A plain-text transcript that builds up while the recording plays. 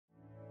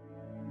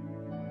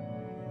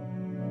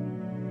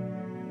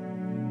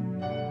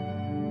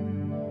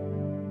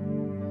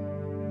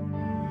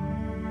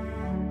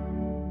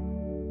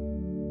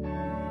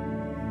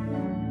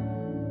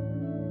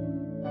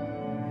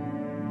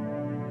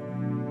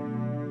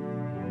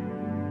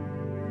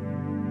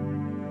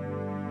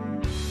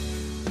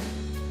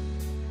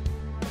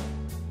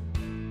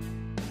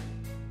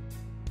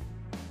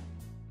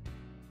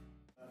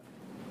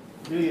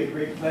really a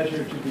great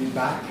pleasure to be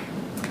back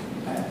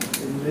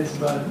in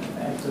Lisbon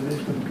at the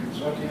Lisbon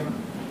Consortium.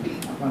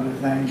 I want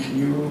to thank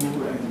you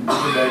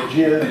and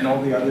Jill and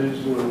all the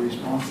others who are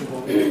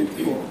responsible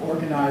for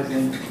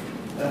organizing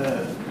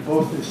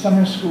both the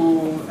summer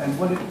school and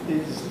what it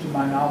is, to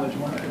my knowledge,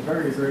 a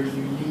very, very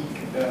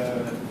unique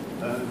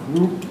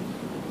group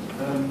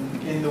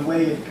in the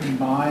way it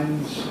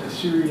combines a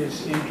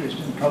serious interest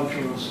in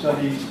cultural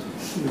studies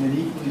with an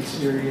equally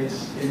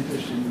serious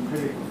interest in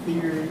critical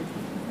theory,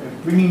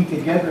 bringing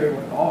together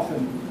what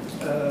often,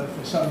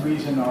 for some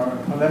reason, are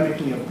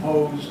polemically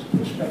opposed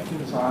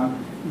perspectives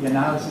on the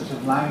analysis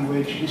of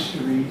language,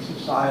 history,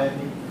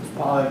 society,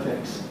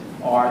 politics,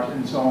 art,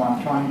 and so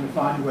on, trying to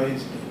find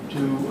ways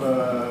to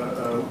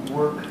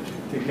work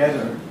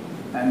together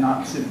and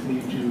not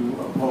simply to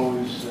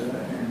oppose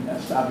and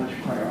establish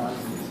priorities.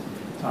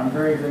 So I'm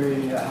very,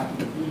 very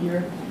happy to be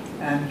here.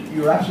 And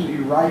you're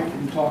absolutely right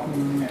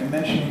in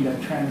mentioning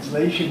that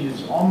translation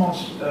is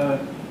almost,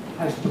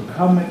 has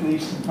become, at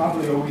least, and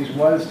probably always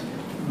was,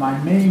 my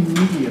main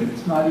medium.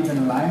 It's not even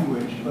a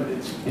language, but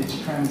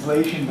it's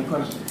translation,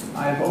 because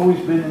I've always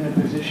been in a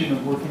position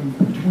of working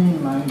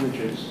between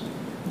languages,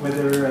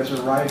 whether as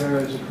a writer,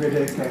 as a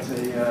critic, as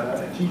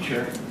a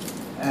teacher.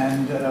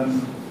 And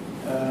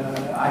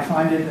I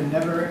find it a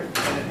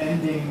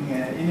never-ending,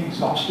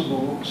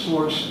 inexhaustible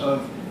source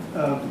of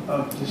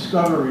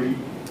discovery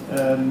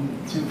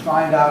to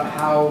find out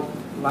how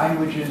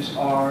languages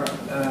are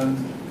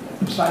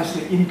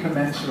precisely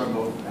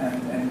incommensurable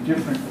and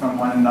different from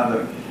one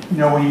another. You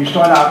know, when you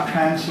start out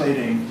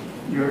translating,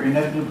 you're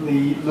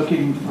inevitably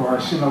looking for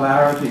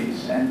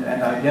similarities and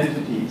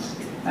identities,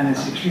 and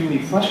it's extremely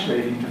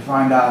frustrating to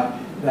find out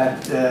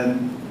that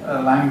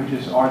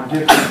languages are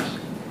different.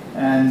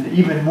 And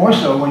even more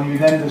so when you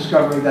then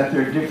discover that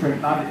they're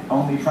different not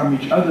only from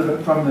each other,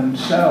 but from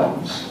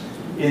themselves,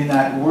 in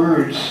that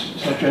words,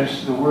 such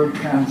as the word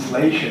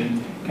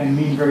translation, can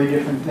mean very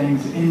different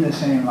things in the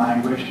same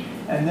language.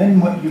 And then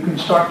what you can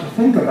start to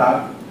think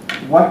about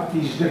what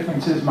these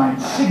differences might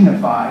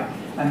signify,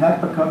 and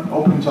that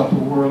opens up a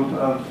world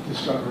of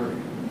discovery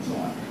and so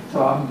on.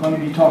 So I'm going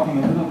to be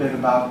talking a little bit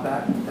about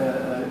that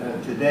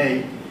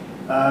today.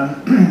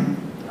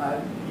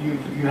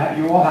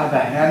 You all have a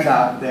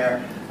handout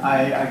there.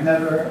 I've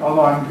never,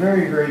 although I'm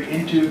very, very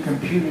into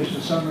computers,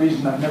 for some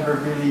reason I've never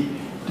really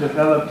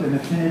developed an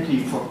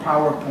affinity for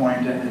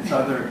PowerPoint and its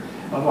other,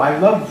 although I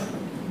love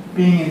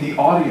being in the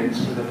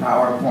audience with a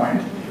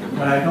PowerPoint,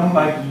 but I don't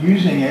like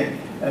using it.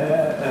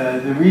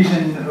 The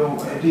reason,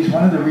 at least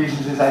one of the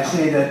reasons, is I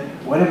say that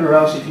whatever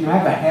else, if you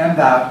have a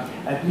handout,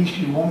 at least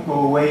you won't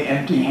go away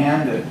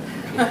empty-handed.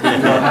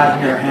 You'll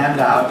have your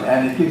handout,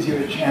 and it gives you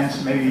a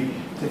chance maybe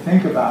to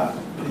think about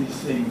these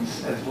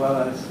things as well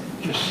as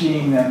just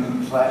seeing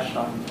them flashed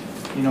on,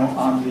 you know,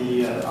 on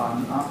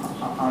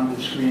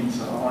the screen.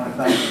 So I want to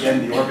thank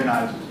again the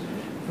organizers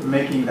for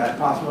making that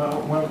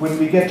possible. When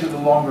we get to the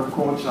longer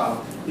quotes,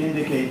 I'll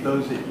indicate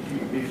those that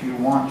if you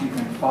want, you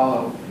can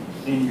follow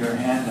in your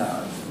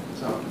handout.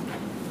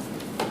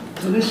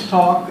 So this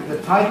talk,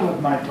 the title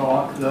of my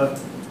talk, the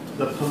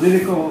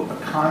political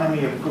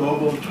economy of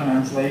global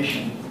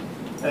translation,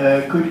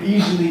 could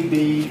easily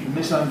be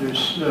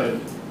misunderstood.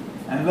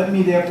 And let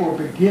me therefore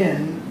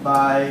begin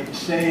by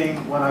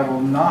saying what I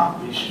will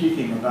not be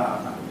speaking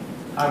about.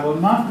 I will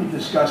not be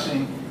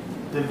discussing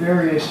the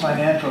various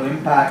financial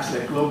impacts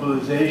that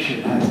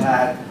globalization has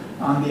had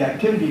on the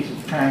activities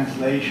of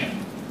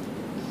translation.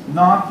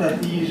 Not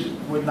that these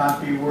would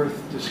not be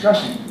worth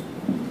discussing,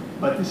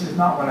 but this is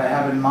not what I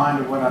have in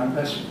mind or what I'm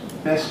best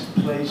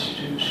placed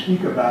to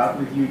speak about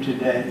with you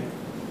today.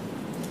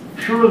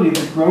 Surely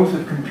the growth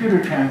of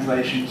computer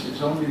translations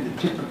is only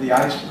the tip of the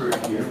iceberg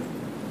here.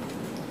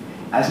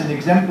 As an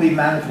exemplary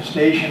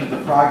manifestation of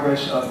the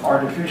progress of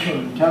artificial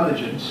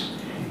intelligence,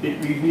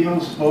 it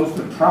reveals both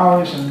the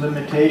prowess and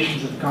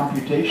limitations of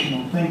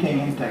computational thinking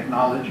and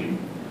technology,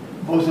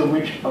 both of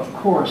which, of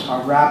course,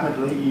 are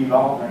rapidly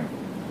evolving.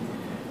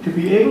 To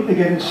be able to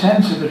get a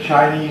sense of a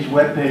Chinese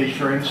web page,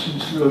 for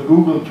instance, through a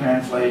Google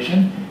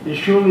translation, is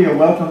surely a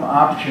welcome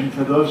option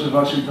for those of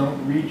us who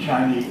don't read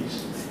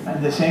Chinese.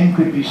 And the same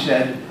could be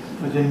said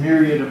for the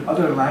myriad of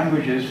other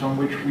languages from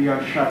which we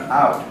are shut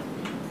out.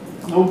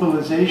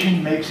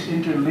 Globalization makes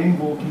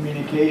interlingual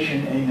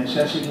communication a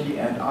necessity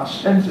and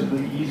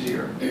ostensibly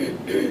easier.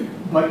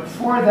 But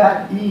for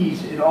that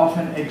ease, it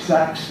often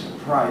exacts a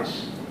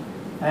price.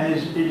 And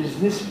it is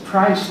this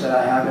price that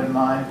I have in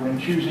mind when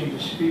choosing to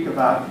speak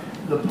about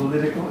the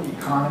political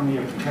economy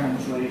of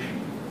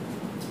translation.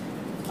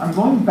 I'm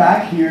going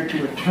back here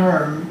to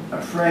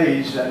a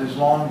phrase that has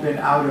long been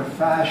out of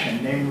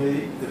fashion,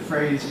 namely the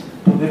phrase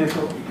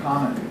political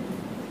economy.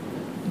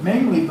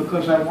 Mainly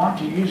because I want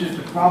to use it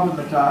to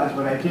problematize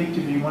what I take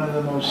to be one of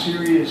the most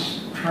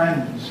serious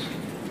trends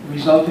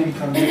resulting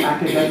from the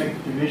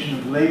academic division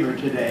of labor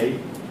today,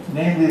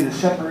 namely the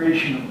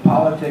separation of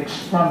politics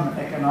from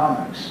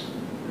economics.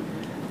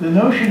 The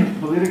notion of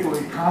political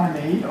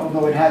economy,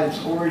 although it had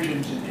its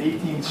origins in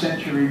 18th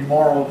century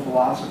moral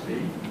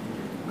philosophy,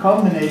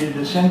 culminated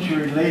a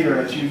century later,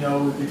 as you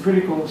know, with the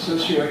critical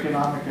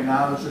socioeconomic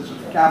analysis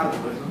of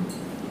capitalism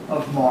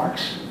of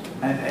Marx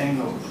and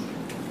Engels.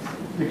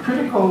 The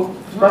critical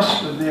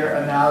thrust of their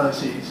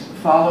analyses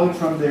followed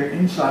from their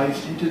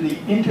insights into the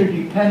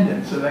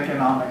interdependence of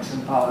economics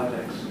and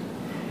politics.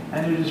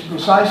 And it is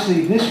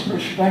precisely this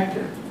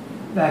perspective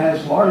that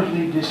has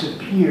largely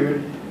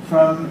disappeared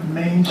from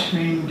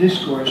mainstream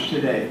discourse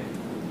today.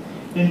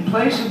 In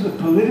place of the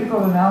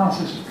political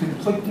analysis of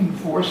conflicting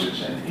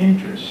forces and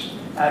interests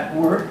at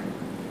work,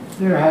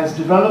 there has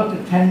developed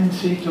a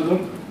tendency to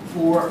look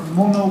for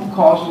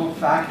monocausal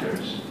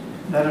factors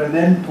that are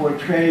then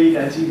portrayed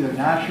as either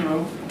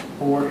natural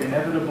or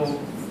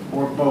inevitable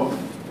or both.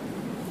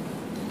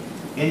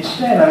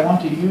 Instead, I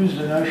want to use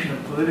the notion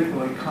of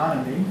political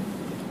economy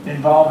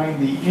involving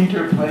the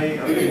interplay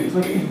of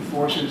conflicting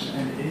forces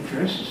and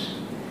interests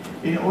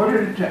in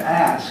order to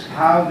ask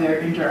how their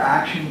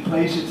interaction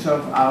plays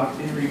itself out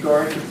in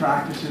regard to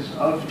practices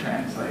of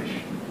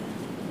translation.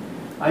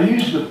 I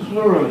use the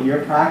plural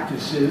here,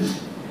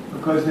 practices,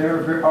 because there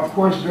are, of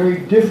course, very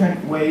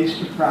different ways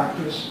to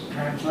practice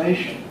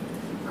translation,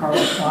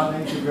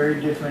 corresponding to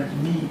very different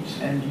needs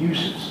and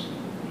uses.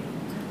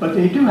 But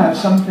they do have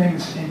some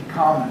things in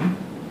common,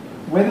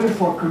 whether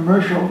for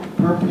commercial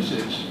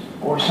purposes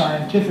or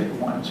scientific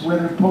ones,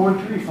 whether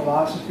poetry,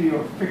 philosophy,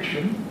 or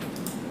fiction.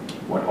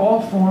 What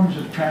all forms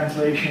of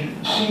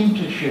translation seem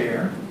to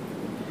share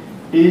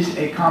is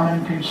a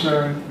common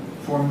concern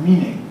for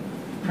meaning.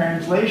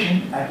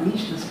 Translation, at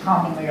least as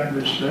commonly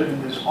understood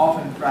and as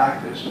often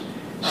practiced,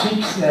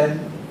 seeks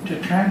then to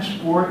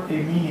transport a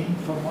meaning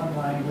from one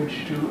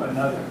language to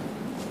another.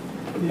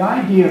 The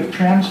idea of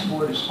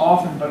transport is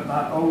often, but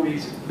not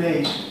always,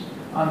 based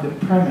on the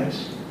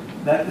premise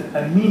that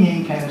a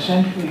meaning can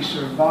essentially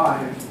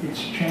survive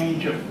its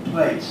change of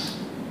place.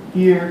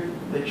 Here,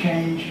 the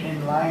change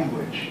in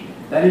language.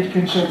 That it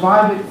can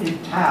survive it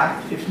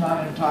intact, if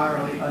not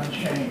entirely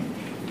unchanged.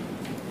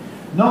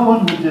 No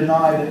one would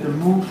deny that the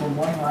move from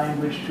one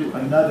language to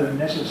another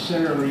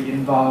necessarily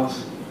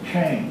involves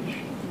change.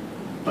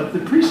 But the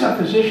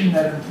presupposition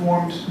that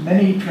informs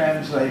many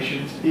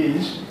translations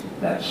is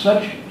that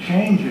such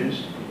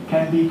changes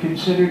can be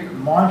considered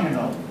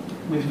marginal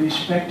with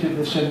respect to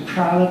the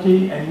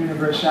centrality and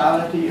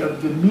universality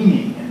of the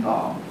meaning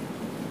involved.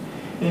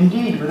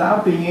 Indeed,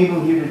 without being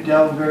able here to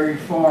delve very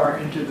far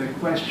into the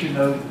question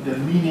of the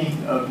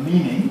meaning of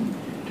meaning,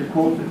 to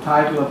quote the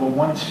title of a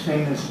once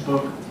famous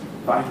book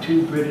by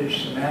two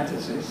British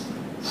semanticists,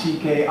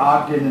 C.K.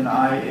 Ogden and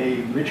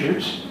I.A.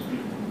 Richards,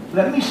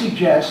 let me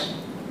suggest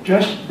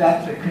just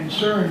that the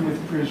concern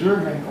with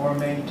preserving or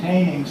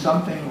maintaining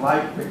something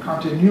like the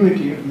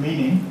continuity of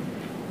meaning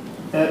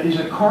is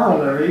a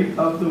corollary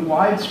of the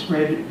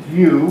widespread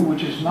view,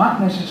 which is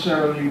not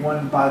necessarily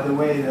one, by the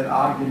way, that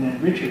Ogden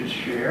and Richards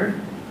shared,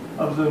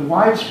 of the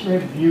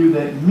widespread view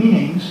that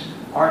meanings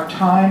are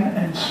time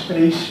and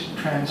space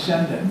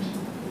transcendent,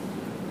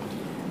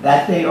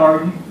 that they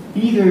are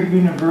either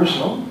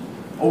universal,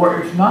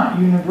 or if not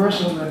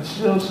universal, then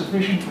still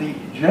sufficiently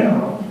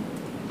general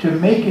to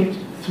make it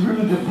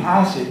through the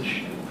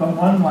passage from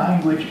one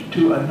language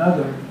to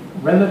another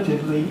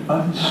relatively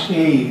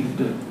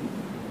unscathed.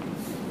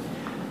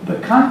 The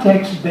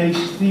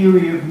context-based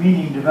theory of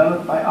meaning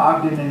developed by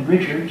Ogden and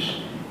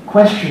Richards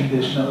questioned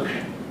this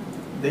notion.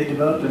 They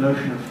developed the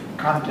notion of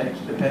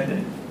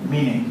context-dependent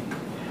meaning.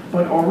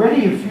 But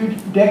already a few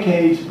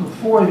decades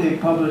before they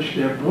published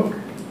their book,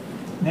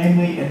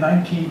 namely in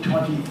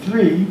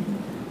 1923,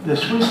 the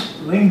Swiss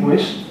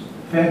linguist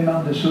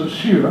Fernand de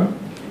Saussure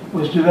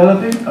was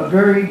developing a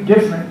very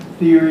different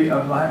theory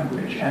of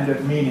language and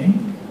of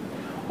meaning,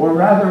 or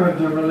rather of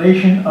the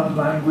relation of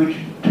language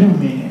to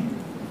meaning.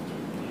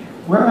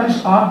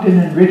 Whereas Ogden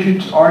and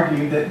Richards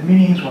argued that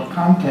meanings were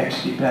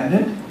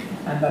context-dependent,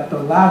 and that the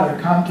latter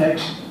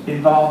context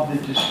involved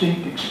the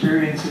distinct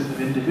experiences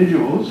of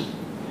individuals,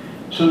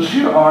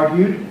 Saussure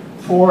argued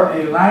for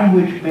a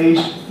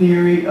language-based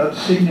theory of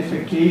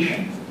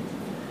signification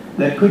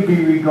that could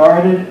be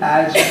regarded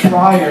as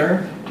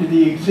prior to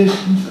the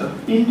existence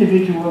of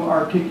individual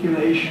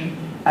articulation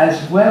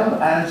as well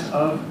as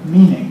of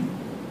meaning.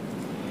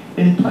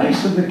 In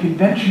place of the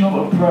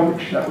conventional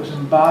approach that was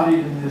embodied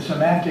in the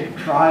semantic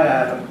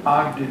triad of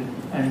Ogden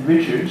and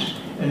Richards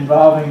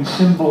involving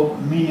symbol,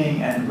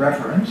 meaning, and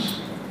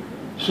reference,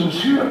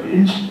 Saussure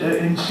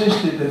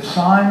insisted that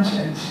signs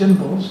and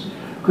symbols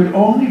could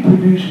only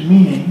produce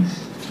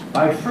meanings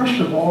by first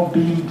of all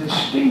being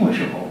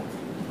distinguishable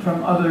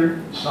from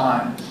other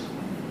signs.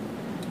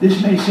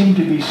 This may seem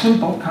to be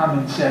simple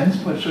common sense,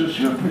 but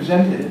Saussure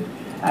presented it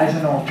as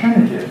an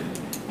alternative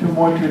to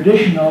more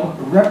traditional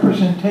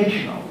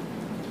representational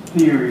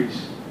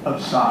theories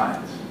of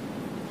signs.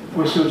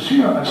 For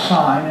Saussure, a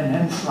sign, and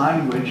hence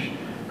language,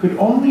 could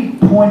only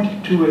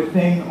point to a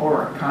thing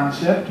or a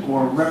concept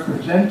or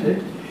represent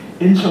it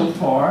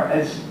insofar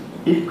as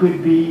it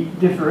could be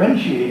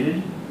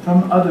differentiated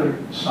from other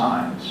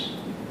signs.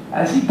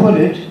 As he put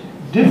it,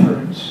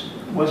 difference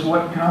was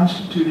what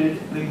constituted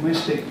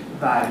linguistic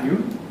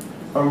value,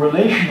 a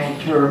relational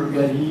term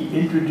that he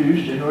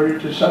introduced in order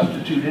to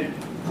substitute it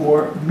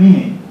for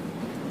meaning.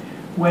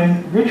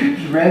 When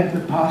Richards read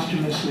the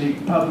posthumously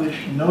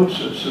published notes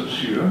of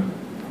Saussure,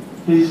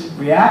 his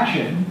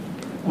reaction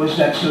was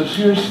that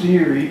Saussure's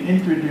theory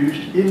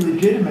introduced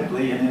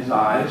illegitimately in his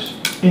eyes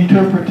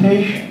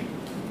interpretation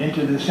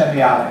into the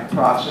semiotic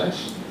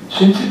process,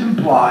 since it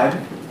implied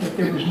that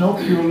there was no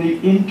purely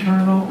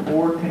internal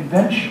or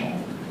conventional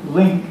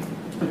link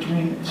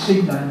between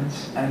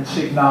signans and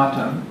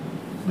signatum,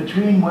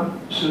 between what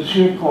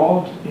Saussure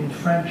called in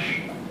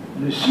French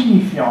le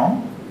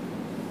signifiant,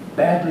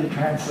 badly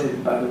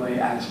translated by the way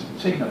as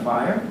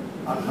signifier,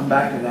 I'll come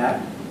back to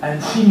that,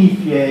 and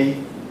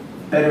signifier,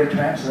 better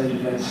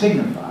translated as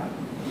signify.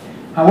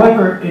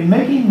 However, in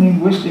making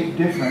linguistic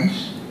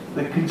difference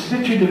the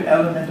constitutive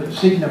element of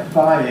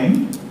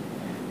signifying,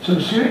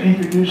 Saussure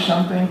introduced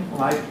something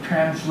like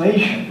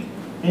translation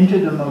into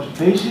the most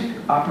basic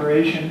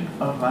operation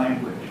of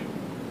language.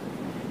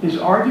 His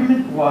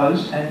argument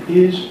was and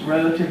is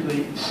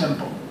relatively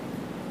simple.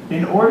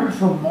 In order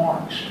for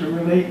marks to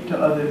relate to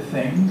other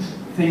things,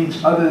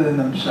 things other than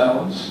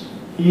themselves,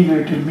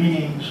 either to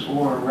meanings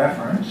or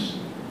reference,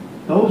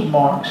 those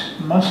marks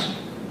must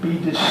be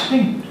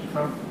distinct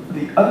from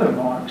the other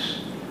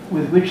marks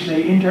with which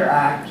they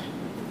interact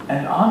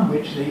and on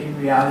which they in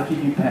reality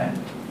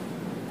depend.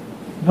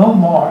 No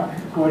mark,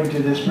 according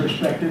to this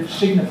perspective,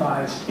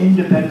 signifies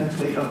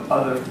independently of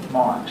other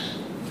marks.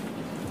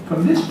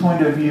 From this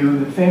point of view,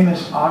 the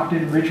famous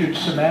Ogden-Richards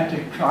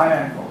semantic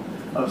triangle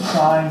of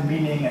sign,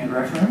 meaning, and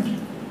referent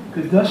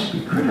could thus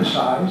be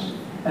criticized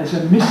as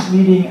a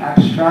misleading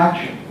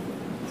abstraction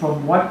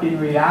from what in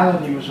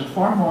reality was a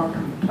far more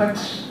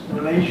complex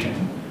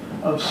relation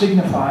of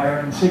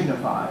signifier and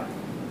signified.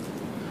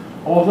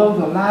 Although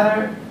the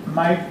latter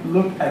might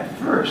look at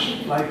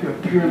first like a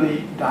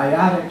purely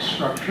dyadic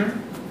structure,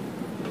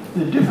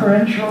 the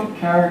differential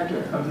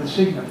character of the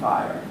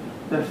signifier,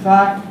 the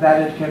fact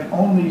that it can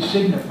only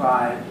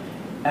signify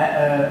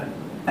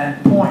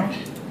and point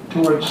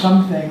towards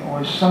something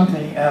or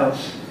something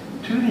else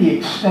to the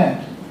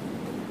extent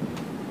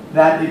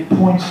that it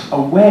points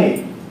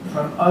away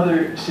from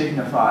other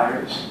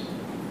signifiers,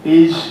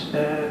 is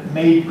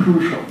made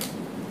crucial.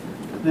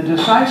 The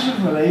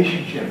decisive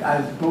relationship,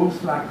 as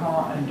both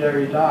Lacan and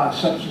Derrida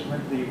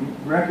subsequently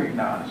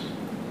recognized,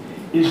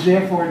 is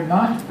therefore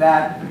not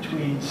that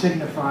between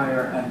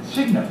signifier and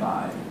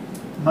signified,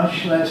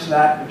 much less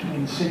that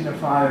between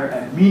signifier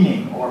and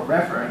meaning or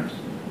referent,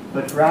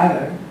 but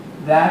rather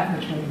that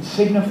between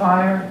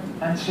signifier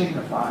and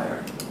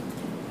signifier.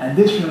 And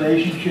this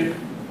relationship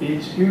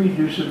is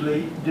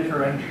irreducibly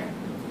differential.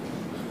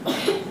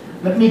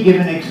 Let me give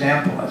an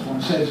example, as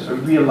one says, a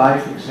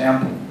real-life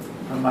example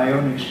from my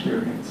own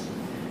experience.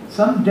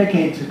 Some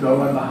decades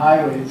ago on the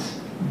highways,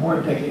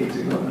 more decades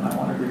ago than I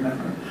want to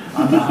remember,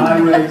 on the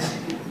highways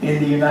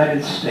in the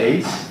United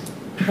States,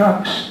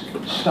 trucks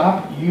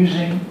stopped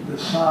using the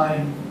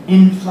sign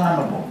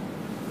inflammable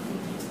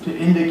to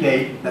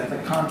indicate that the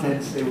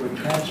contents they were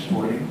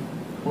transporting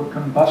were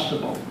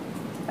combustible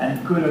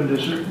and could, under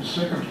certain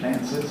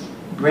circumstances,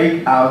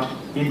 break out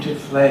into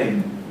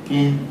flame,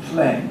 in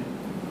flame.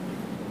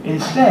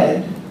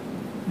 Instead,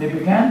 they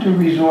began to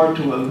resort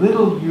to a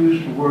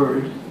little-used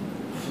word,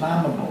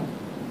 flammable,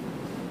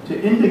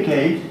 to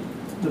indicate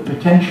the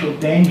potential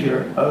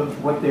danger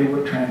of what they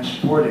were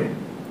transporting.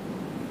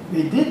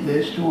 They did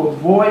this to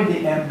avoid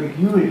the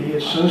ambiguity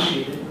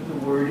associated with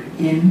the word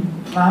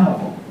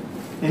inflammable.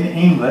 In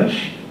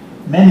English,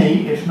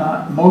 many, if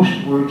not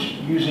most, words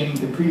using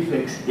the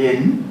prefix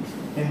in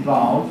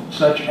involve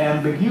such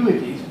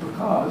ambiguities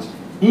because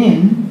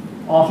in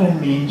often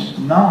means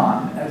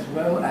non as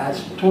well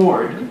as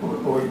toward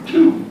or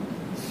to,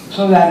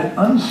 so that an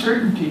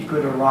uncertainty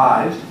could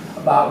arise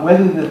about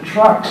whether the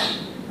trucks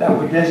that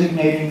were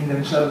designating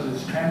themselves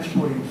as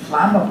transporting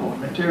flammable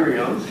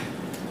materials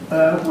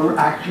were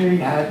actually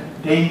had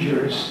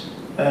dangerous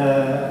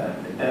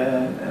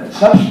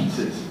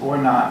substances or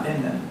not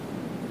in them.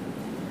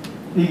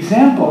 The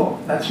example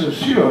that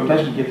Saussure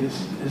doesn't give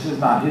this is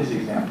not his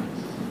example.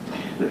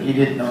 He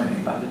didn't know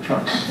anything about the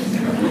trucks.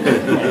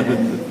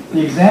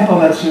 The example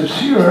that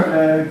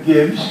Saussure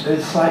gives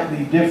is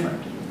slightly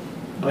different,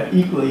 but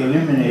equally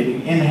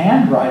illuminating. In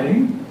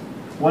handwriting,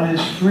 one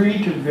is free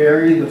to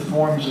vary the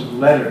forms of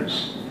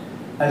letters,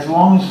 as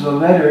long as the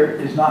letter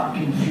is not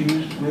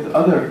confused with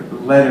other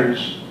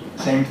letters,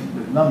 same thing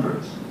with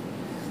numbers.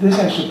 This,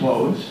 I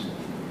suppose,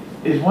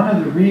 is one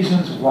of the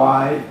reasons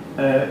why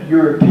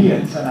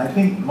Europeans, and I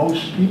think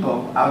most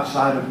people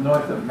outside of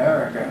North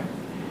America,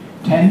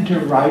 tend to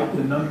write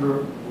the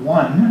number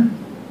 1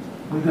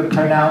 with a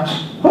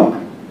pronounced hook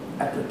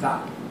at the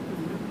top,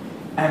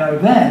 and are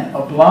then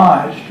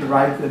obliged to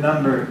write the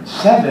number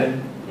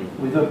 7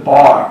 with a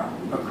bar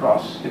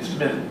across its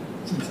middle,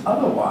 since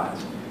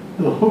otherwise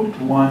the hooked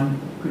 1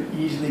 could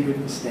easily be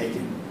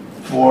mistaken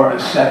for a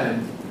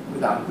 7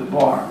 without the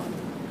bar.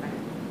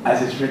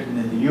 As it's written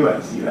in the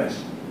US,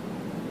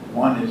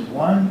 1 is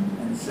 1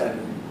 and 7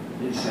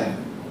 is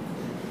 7.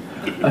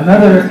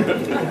 Another,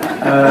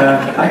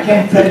 I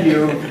can't tell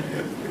you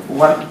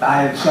what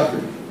I have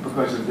suffered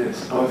because of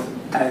this, both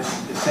as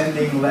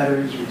sending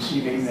letters,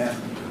 receiving them,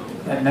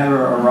 that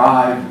never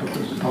arrive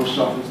because the post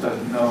office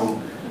doesn't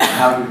know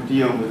how to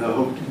deal with a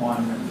hooked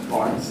one and the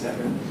barred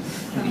seven,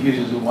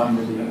 confuses the one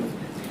with the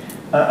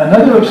other.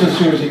 Another of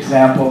Saussure's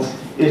examples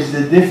is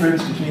the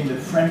difference between the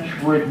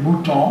French word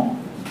mouton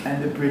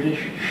and the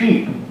British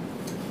sheep.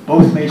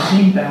 Both may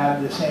seem to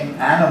have the same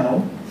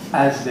animal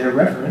as their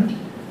referent,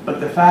 but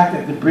the fact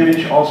that the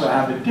British also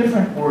have a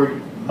different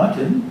word,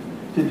 mutton,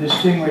 to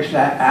distinguish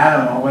that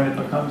animal when it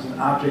becomes an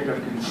object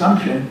of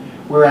consumption,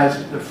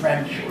 whereas the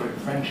French or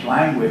French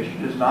language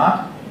does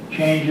not,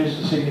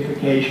 changes the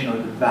signification or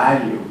the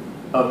value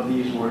of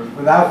these words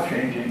without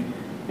changing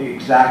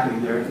exactly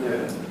their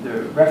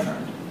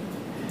referent.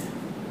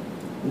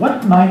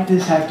 What might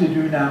this have to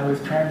do now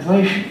with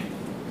translation?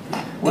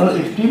 Well,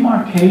 if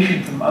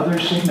demarcation from other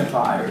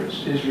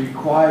signifiers is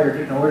required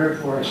in order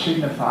for a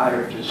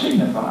signifier to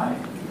signify,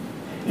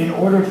 in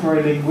order for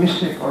a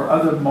linguistic or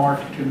other mark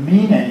to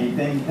mean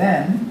anything,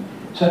 then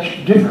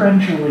such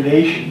differential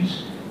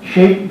relations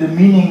shape the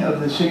meaning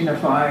of the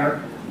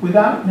signifier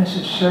without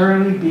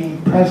necessarily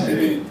being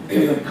present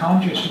in the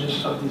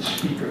consciousness of the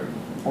speaker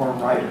or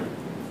writer.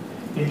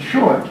 In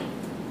short,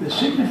 the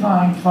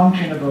signifying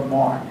function of a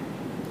mark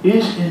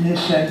is in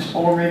this sense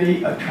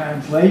already a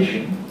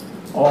translation,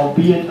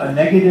 albeit a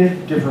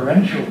negative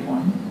differential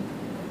one,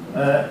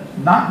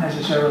 not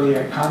necessarily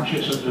a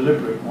conscious or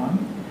deliberate one,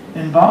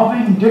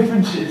 involving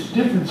differences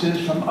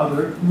from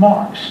other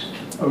marks.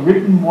 A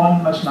written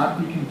one must not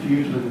be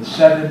confused with a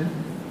 7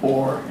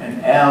 or an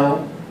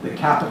L. The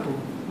capital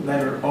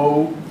letter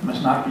O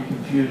must not be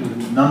confused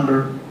with the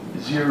number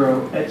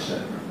 0,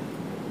 etc.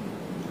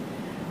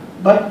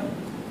 But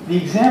the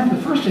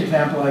first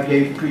example I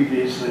gave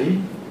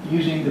previously,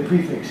 using the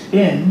prefix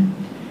in,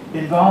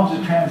 involves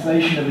a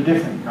translation of a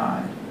different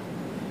kind.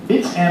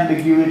 Its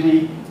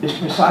ambiguity is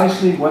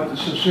precisely what the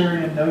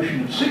Saussurean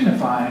notion of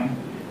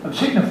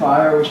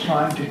signifier was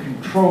trying to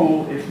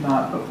control, if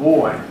not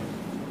avoid.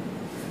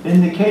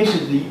 In the case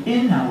of the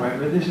in,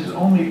 however, this is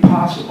only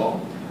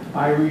possible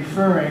by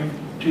referring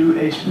to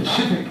a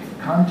specific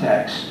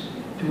context,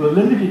 to a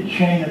limited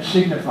chain of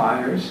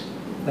signifiers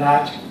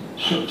that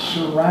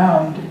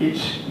surround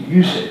its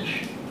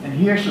usage. And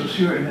here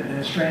Saussure, in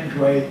a strange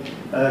way,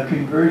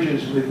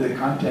 converges with the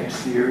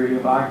context theory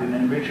of Ogden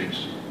and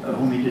Richards,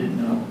 whom he didn't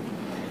know.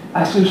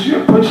 As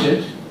Saussure puts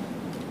it,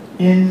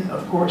 in,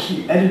 of course,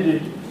 the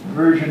edited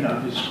version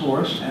of his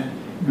course, and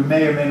you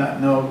may or may not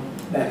know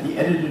that the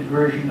edited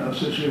version of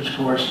Saussure's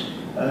course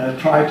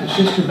tried to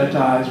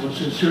systematize what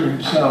Saussure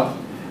himself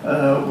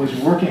was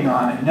working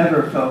on and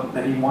never felt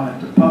that he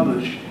wanted to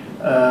publish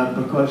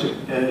because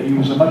he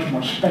was a much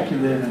more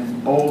speculative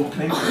and bold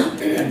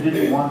thinker and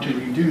didn't want to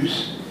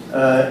reduce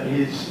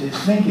his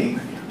thinking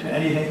to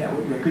anything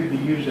that could be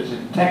used as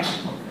a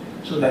textbook.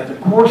 So that the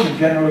course of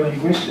general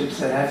linguistics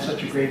that had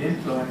such a great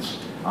influence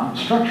on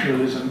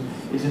structuralism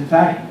is in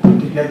fact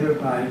put together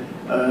by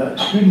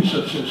students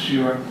of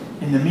Saussure.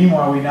 In the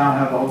meanwhile, we now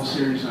have a whole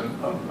series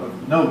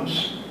of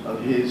notes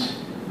of his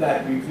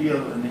that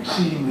reveal an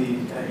exceedingly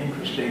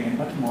interesting and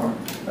much more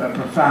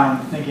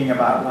profound thinking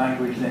about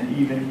language than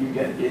even you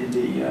get in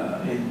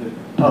the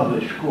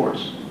published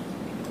course.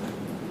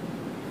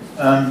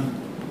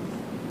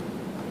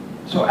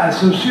 So as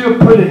Saussure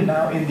put it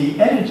now in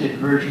the edited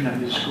version of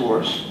his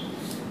course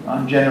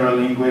on general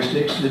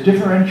linguistics, the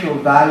differential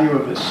value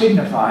of a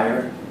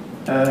signifier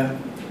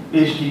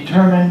is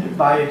determined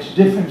by its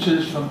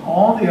differences from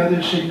all the other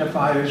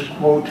signifiers,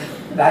 quote,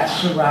 that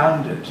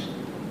surround it,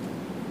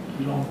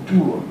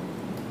 l'entour.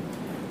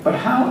 But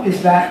how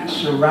is that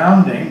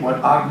surrounding,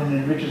 what Ogden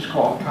and Richards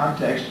call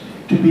context,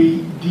 to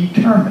be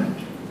determined?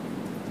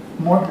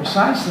 More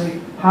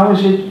precisely, how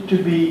is it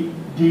to be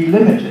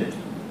delimited?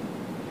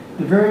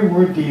 The very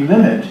word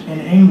delimit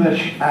in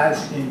English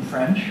as in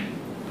French,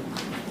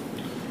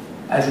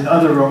 as in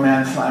other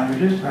Romance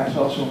languages, perhaps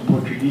also in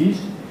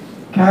Portuguese,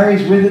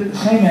 carries with it the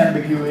same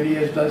ambiguity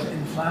as does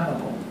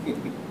inflammable.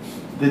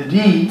 The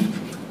D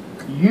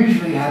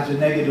usually has a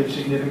negative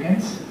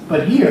significance,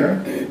 but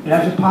here it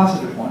has a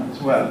positive one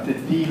as well, to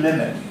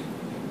delimit.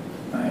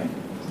 Right?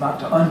 It's not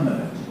to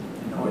unlimit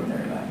in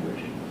ordinary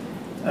language.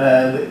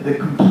 The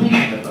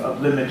completion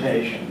of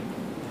limitation.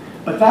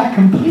 But that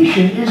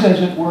completion is,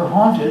 as it were,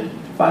 haunted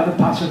by the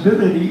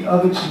possibility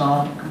of its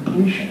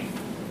non-completion.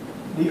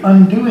 The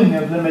undoing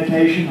of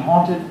limitation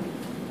haunted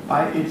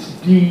by its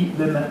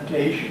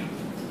delimitation.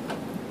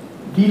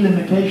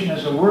 Delimitation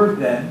as a word,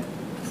 then,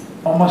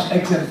 almost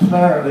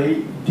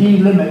exemplarily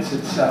delimits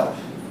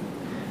itself.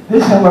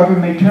 This, however,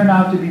 may turn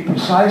out to be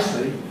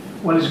precisely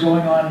what is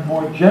going on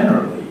more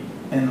generally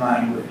in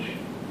language.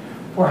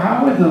 For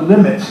how are the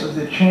limits of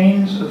the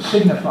chains of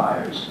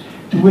signifiers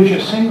to which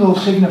a single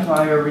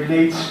signifier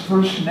relates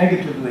first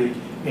negatively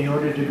in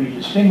order to be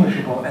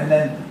distinguishable and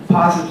then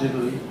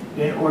positively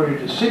in order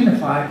to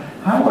signify,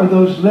 how are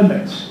those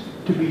limits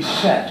to be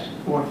set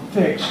or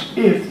fixed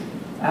if,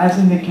 as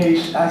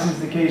is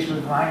the case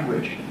with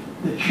language,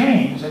 the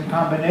chains and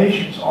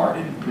combinations are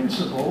in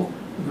principle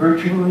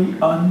virtually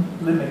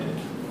unlimited?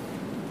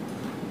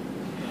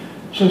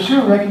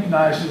 Saussure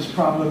recognized this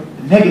problem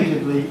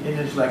negatively in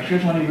his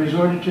lectures when he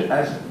resorted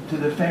to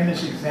the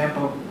famous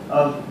example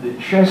of the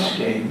chess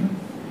game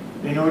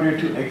in order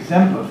to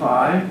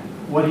exemplify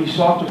what he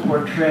sought to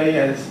portray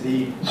as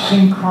the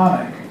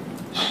synchronic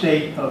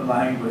state of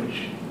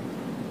language.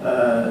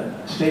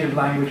 State of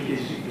language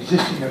is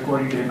existing,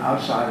 according to him,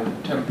 outside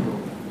of temporal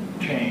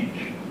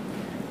change.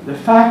 The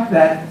fact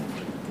that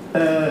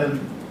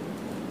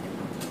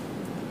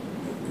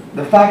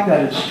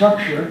its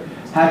structure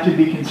had to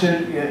be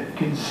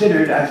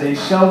considered as a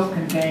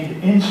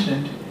self-contained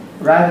instant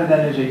rather than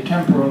as a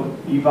temporal,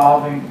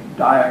 evolving,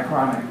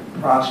 diachronic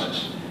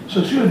process.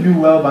 Saussure knew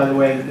well, by the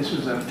way, that this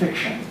was a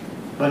fiction,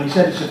 but he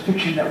said it's a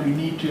fiction that we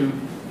need to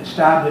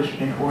establish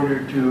in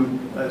order to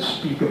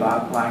speak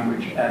about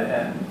language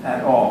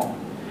at all.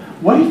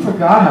 What he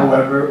forgot,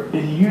 however,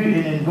 in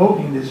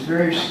invoking this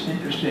very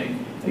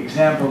interesting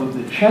example of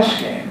the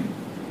chess game,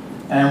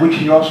 and which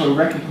he also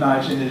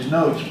recognized in his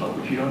notes, but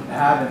which you don't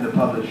have in the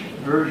published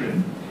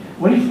version,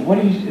 what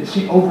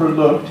he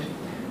overlooked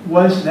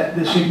was that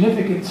the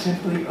significance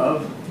simply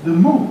of the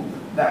move,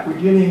 that we're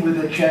dealing with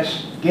a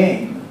chess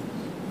game.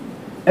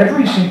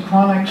 Every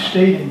synchronic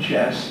state in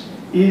chess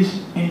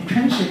is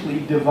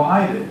intrinsically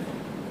divided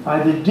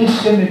by the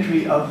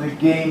dissymmetry of the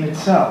game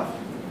itself.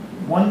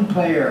 One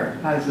player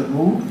has a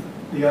move,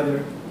 the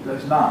other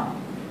does not.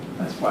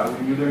 That's why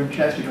when you learn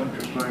chess, you don't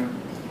just learn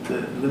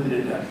the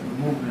limited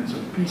movements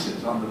of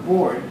pieces on the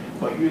board,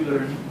 but you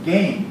learn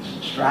games,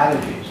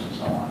 strategies, and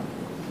so on.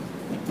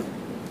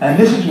 And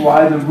this is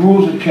why the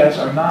rules of chess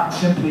are not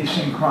simply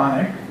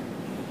synchronic,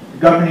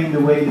 governing the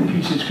way the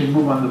pieces can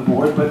move on the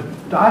board, but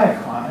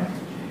diachronic,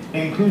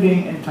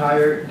 including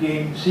entire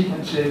game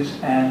sequences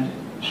and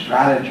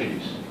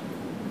strategies.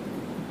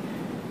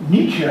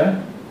 Nietzsche,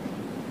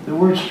 the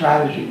word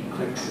strategy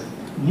clicks in.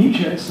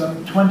 Nietzsche,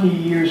 some 20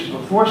 years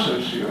before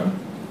Saussure,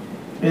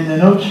 in the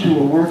notes to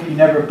a work he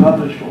never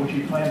published, but which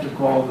he planned to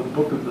call The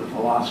Book of the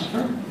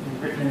Philosopher,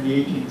 written in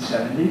the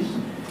 1870s,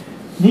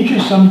 Nietzsche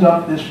summed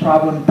up this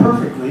problem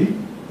perfectly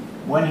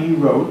when he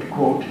wrote,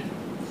 quote,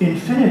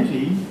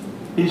 "Infinity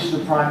is the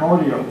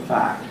primordial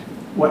fact.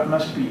 What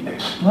must be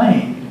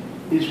explained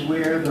is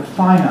where the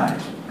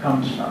finite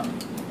comes from."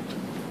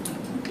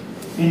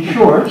 In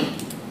short,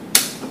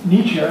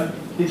 Nietzsche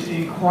is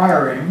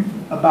inquiring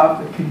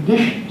about the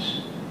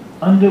conditions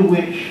under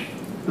which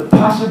the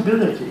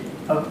possibility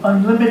of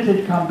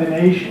unlimited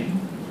combination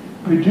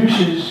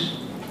produces,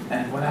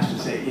 and one has to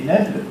say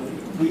inevitably,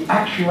 the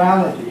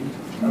actuality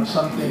of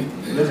something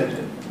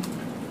limited.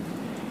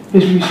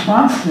 His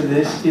response to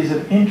this is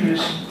of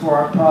interest for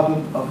our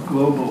problem of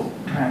global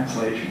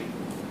translation.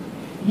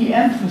 He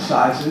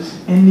emphasizes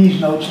in these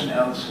notes and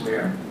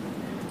elsewhere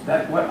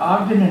that what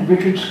Ogden and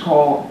Richards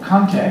call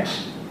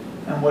context,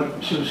 and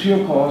what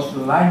Saussure calls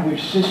the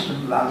language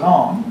system, la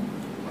langue,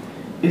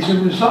 is a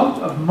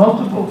result of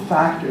multiple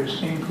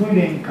factors,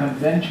 including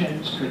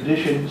conventions,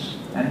 traditions,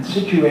 and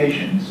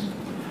situations,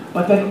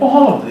 but that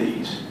all of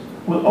these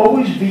will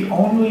always be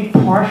only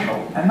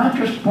partial, and not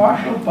just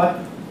partial,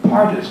 but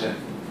partisan.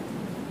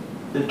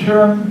 The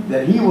term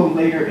that he will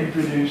later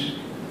introduce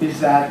is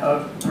that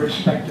of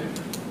perspective.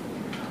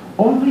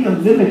 Only a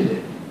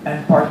limited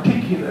and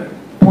particular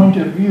point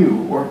of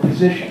view or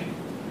position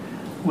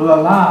will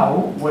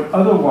allow what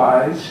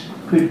otherwise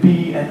could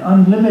be an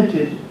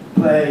unlimited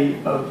play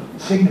of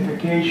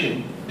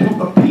signification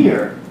to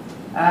appear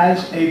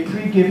as a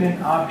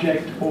pre-given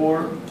object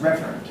or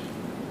referent.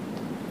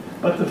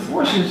 But the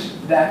forces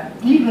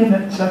that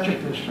delimit such a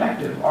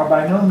perspective are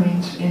by no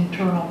means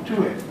internal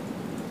to it,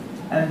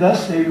 and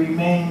thus they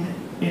remain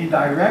in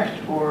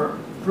direct or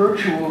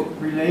virtual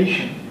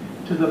relation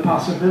to the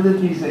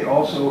possibilities they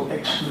also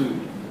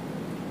exclude.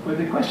 For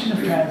the question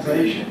of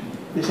translation,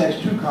 this has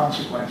two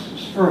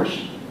consequences. First,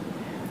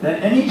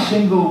 that any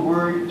single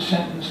word,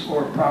 sentence,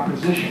 or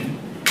proposition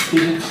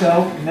is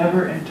itself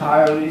never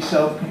entirely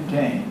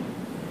self-contained.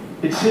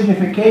 Its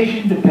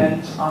signification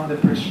depends on the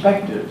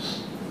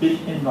perspectives it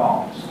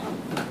involves.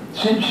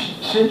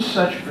 Since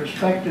such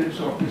perspectives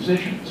or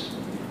positions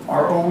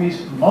are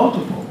always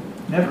multiple,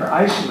 never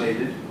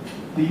isolated,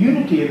 the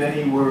unity of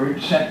any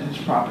word, sentence,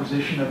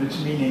 proposition of its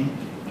meaning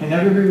can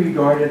never be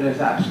regarded as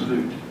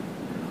absolute.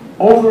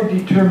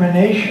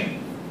 Overdetermination,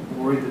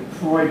 a word that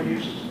Freud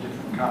uses in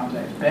different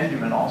contexts,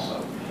 Benjamin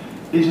also,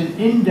 is an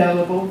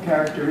indelible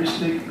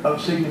characteristic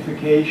of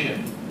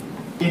signification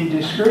in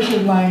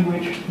discursive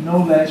language no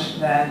less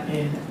than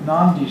in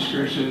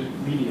non-discursive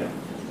media.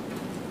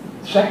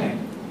 Second,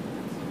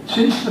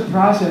 since the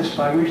process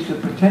by which the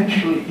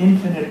potentially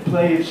infinite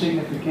play of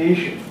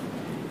signification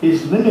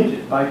is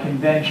limited by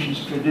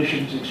conventions,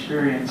 traditions,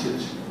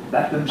 experiences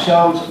that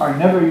themselves are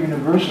never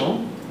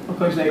universal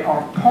because they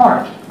are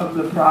part of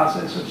the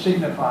process of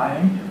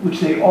signifying, which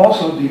they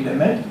also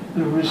delimit,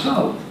 the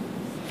result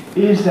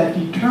is that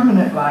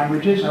determinate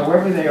languages,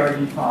 however they are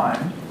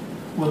defined,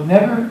 will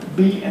never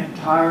be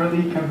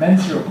entirely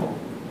commensurable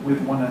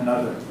with one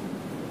another.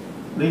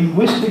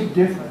 Linguistic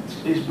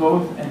difference is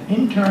both an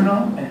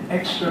internal and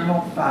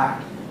external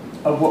fact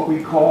of what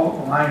we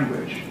call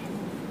language.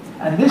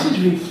 And this is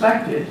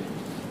reflected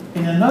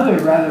in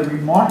another rather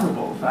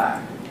remarkable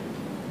fact,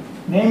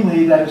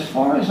 namely that as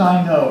far as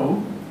I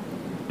know,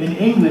 in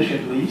English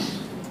at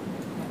least,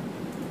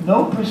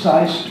 no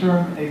precise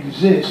term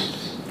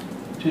exists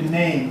to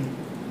name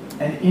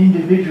an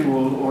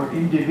individual or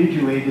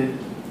individuated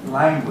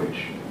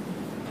language.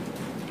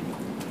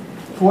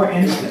 For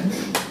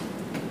instance,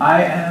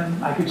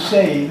 I could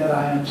say that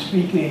I am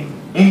speaking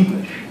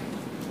English,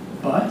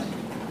 but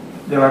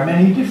there are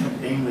many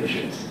different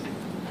Englishes,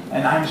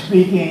 and I'm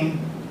speaking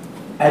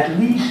at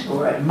least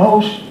or at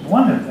most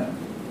one of them,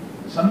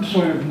 some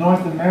sort of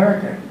North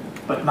American,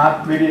 but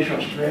not British,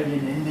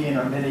 Australian, Indian,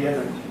 or many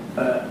other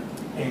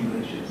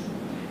Englishes.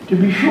 To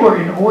be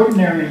sure, in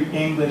ordinary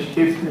English,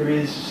 if there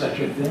is such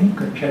a thing,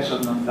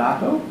 concesso non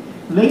dato,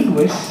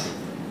 linguists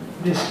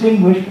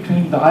distinguish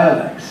between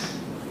dialects.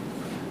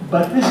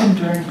 But this in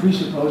turn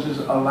presupposes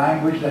a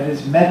language that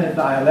is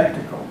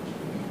meta-dialectical.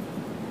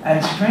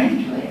 And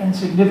strangely and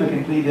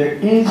significantly, there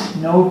is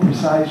no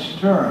precise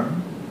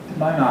term, to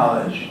my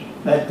knowledge,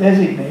 that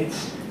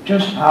designates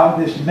just how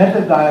this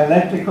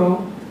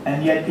meta-dialectical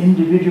and yet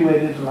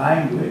individuated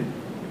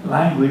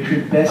language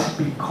should best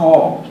be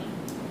called.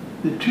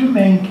 The two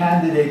main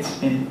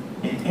candidates in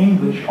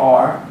English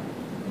are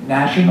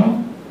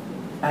national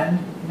and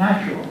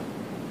natural,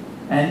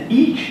 and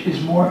each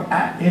is more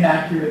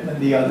inaccurate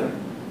than the other.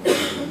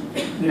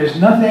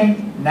 There's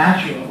nothing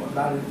natural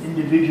about an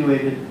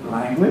individuated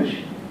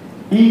language,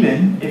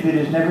 even if it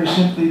is never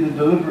simply the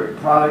deliberate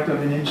product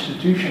of an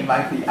institution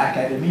like the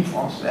Académie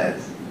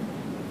Française.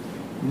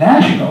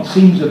 National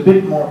seems a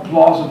bit more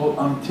plausible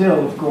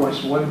until, of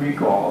course, one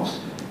recalls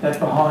that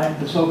behind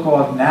the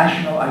so-called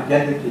national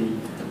identity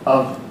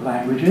of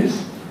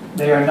languages,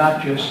 there are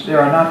not just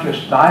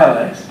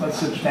dialects, but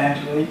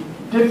substantially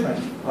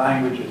different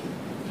languages.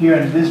 Here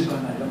in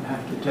Lisbon, I don't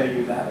have to tell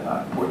you that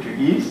about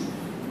Portuguese.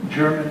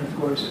 German, of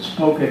course, is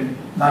spoken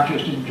not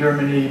just in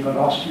Germany, but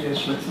Austria,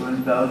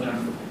 Switzerland,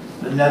 Belgium,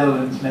 the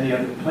Netherlands, many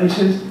other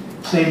places.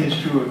 Same is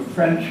true of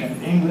French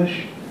and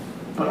English,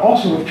 but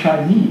also of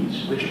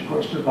Chinese, which of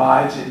course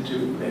divides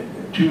into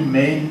two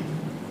main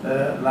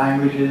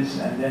languages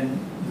and then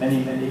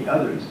many, many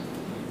others,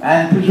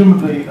 and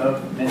presumably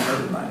of many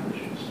other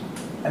languages.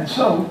 And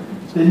so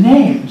the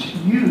names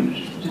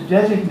used to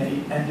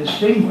designate and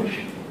distinguish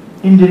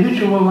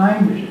individual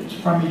languages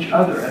from each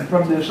other and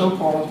from their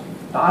so-called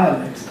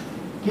dialects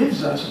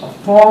gives us a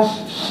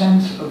false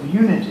sense of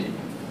unity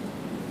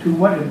to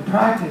what in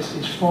practice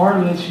is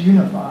far less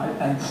unified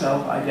and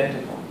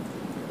self-identical.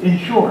 In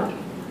short,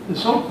 the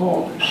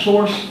so-called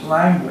source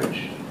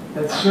language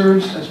that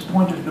serves as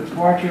point of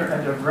departure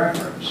and of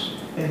reference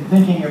in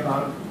thinking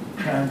about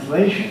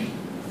translation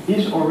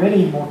is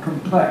already more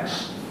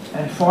complex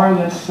and far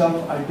less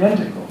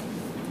self-identical,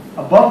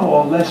 above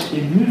all less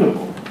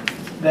immutable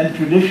than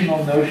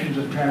traditional notions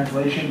of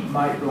translation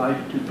might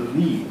like to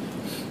believe.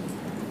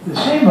 The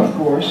same, of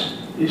course,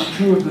 is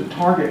true of the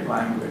target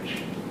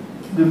language.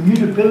 The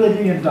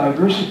mutability and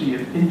diversity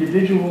of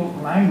individual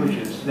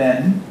languages,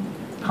 then,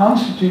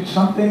 constitute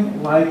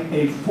something like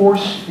a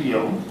force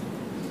field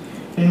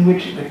in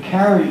which the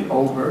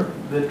carryover,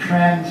 the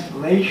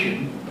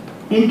translation,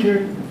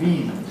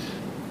 intervenes.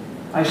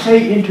 I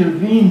say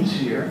intervenes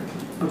here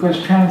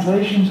because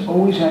translations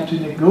always have to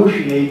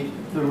negotiate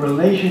the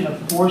relation of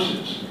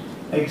forces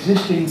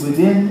existing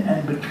within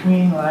and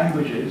between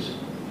languages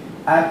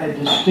at a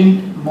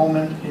distinct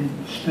moment in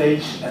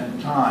space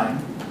and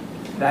time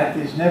that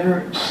is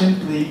never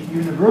simply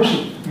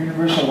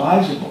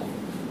universalizable,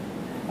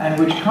 and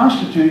which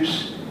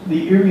constitutes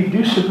the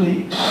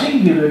irreducibly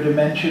singular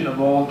dimension of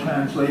all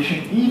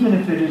translation, even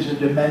if it is a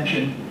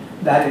dimension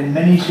that in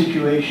many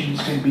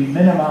situations can be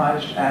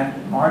minimized and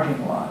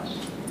marginalized.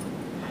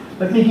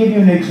 Let me give you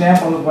an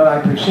example of what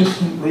I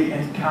persistently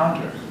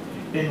encounter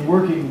in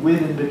working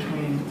with and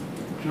between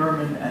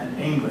German and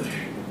English.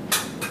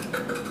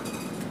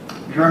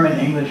 German,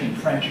 English, and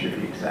French to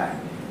be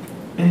exact.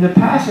 In the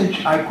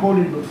passage I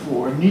quoted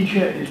before, Nietzsche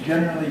is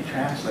generally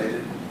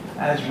translated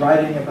as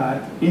writing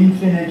about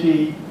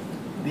infinity,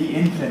 the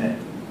infinite,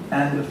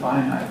 and the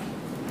finite.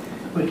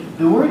 But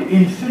the word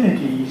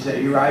infinity,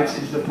 he writes,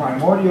 is the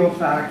primordial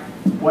fact.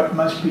 What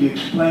must be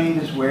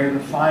explained is where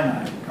the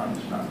finite comes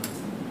from.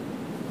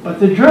 But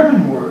the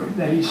German word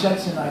that he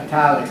sets in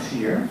italics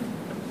here,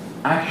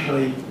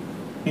 actually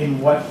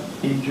in what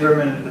in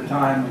German at the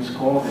time was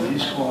called, it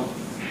is called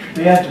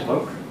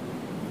Schwerdruck,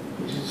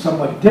 which is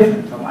somewhat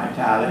different from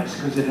italics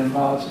because it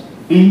involves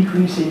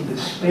increasing the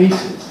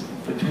spaces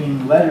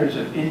between letters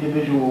of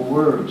individual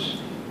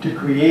words to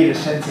create a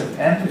sense of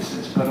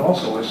emphasis, but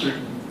also a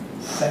certain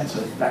sense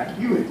of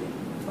vacuity,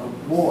 of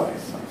void,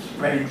 like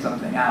spreading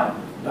something out,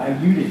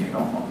 diluting it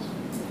almost.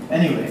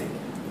 Anyway,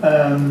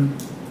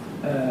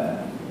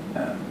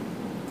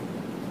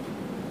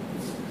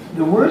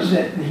 the words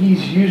that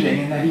he's using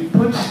and that he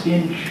puts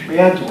in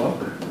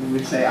Schwerdruck, we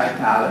would say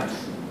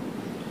italics,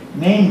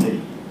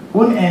 namely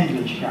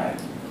Unendlichkeit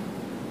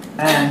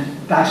and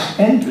das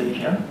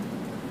Endliche,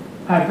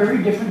 have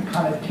very different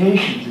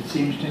connotations, it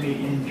seems to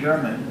me, in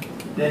German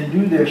than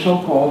do their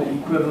so-called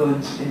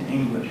equivalents in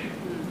English.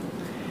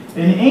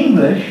 In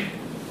English,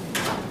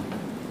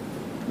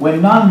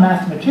 when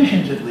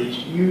non-mathematicians at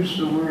least use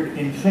the word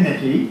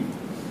infinity,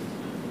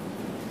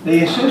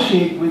 they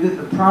associate with it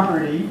the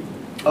property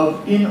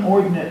of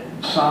inordinate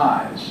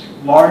size,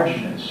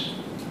 largeness.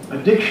 A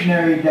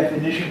dictionary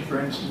definition, for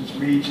instance,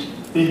 reads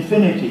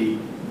infinity,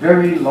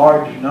 very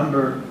large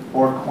number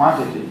or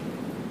quantity,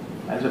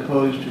 as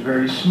opposed to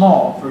very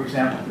small, for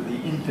example, to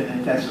the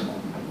infinitesimal.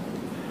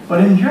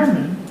 But in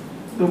German,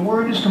 the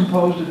word is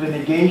composed of a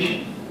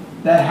negation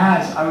that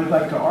has, I would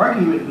like to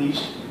argue at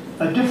least,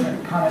 a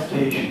different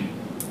connotation,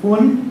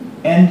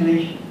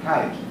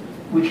 Unendlichkeit,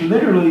 which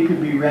literally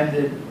could be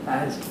rendered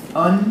as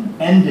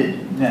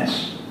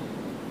unendedness.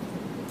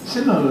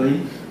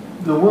 Similarly,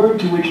 the word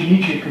to which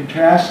Nietzsche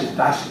contrasted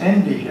das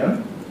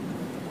Endliche,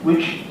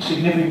 which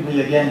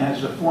significantly again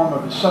has the form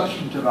of a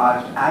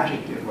substantivized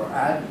adjective or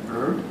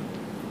adverb,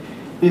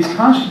 is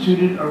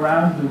constituted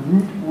around the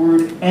root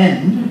word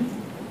end,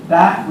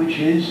 that which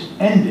is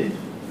ended,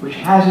 which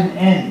has an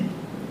end,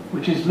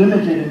 which is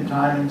limited in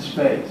time and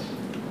space.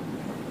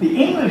 The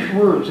English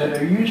words that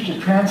are used to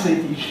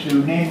translate these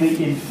two,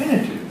 namely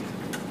infinitive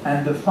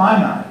and the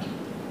finite,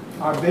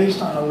 are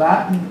based on a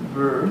Latin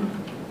verb,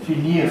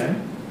 finire,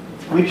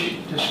 which,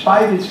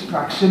 despite its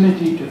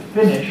proximity to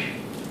finish,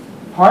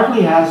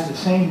 hardly has the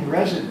same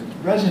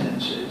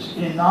resonances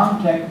in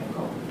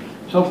non-technical,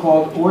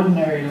 so-called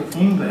ordinary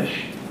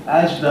English,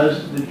 as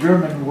does the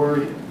German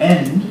word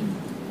end,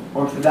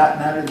 or for that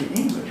matter, the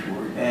English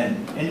word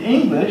end. In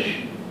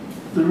English,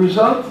 the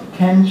result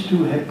tends to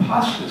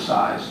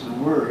hypostasize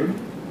the word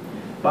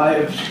by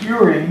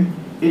obscuring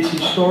its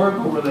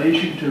historical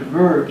relation to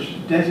verbs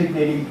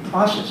designating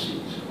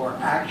processes or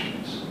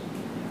actions,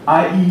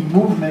 i.e.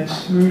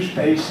 movements through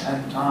space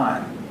and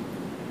time.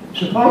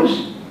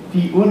 Suppose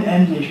the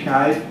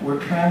Unendlichkeit were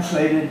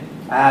translated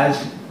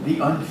as the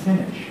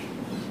unfinished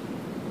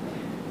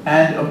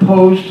and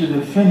opposed to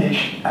the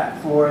finish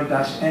for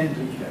das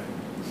Endliche.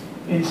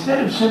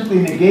 Instead of simply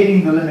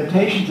negating the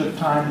limitations of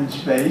time and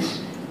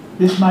space,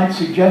 this might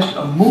suggest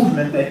a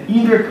movement that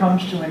either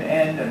comes to an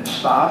end and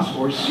stops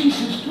or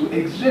ceases to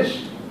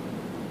exist,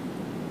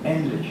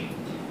 endlich,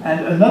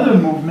 and another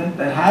movement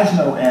that has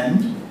no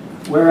end,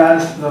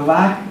 whereas the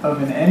lack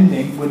of an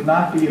ending would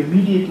not be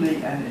immediately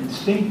and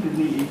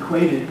instinctively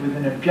equated with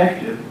an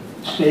objective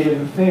state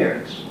of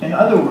affairs. In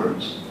other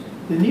words,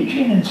 the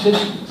Nietzschean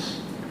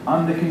insistence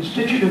on the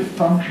constitutive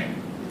function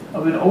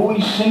of an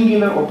always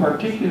singular or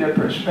particular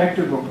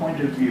perspective or point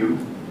of view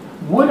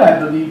would, I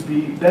believe,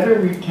 be better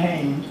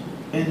retained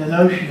in the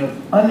notion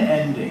of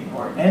unending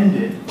or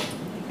ended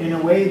in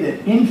a way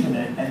that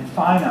infinite and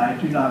finite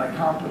do not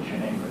accomplish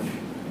in English.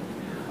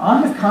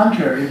 On the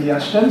contrary, the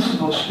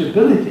ostensible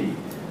stability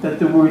that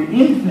the word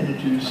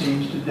infinitive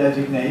seems to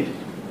designate,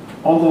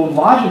 although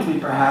logically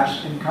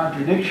perhaps in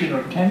contradiction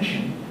or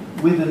tension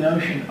with the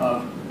notion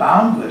of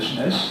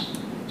boundlessness,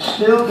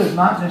 still does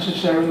not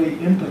necessarily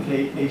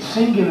implicate a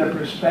singular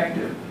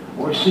perspective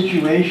or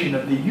situation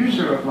of the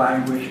user of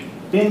language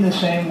in the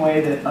same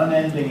way that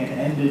unending and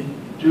ended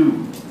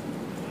do.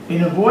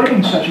 In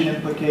avoiding such an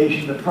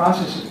implication, the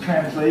process of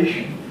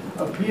translation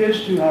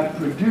appears to have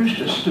produced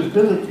a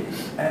stability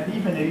and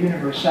even a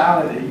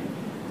universality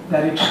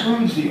that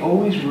excludes the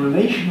always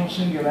relational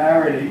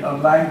singularity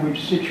of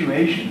language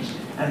situations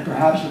and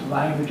perhaps of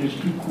languages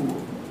tout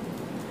court.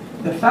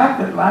 The fact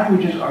that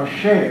languages are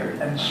shared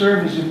and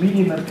serve as a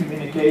medium of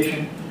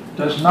communication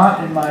does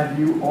not, in my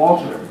view,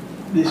 alter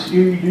this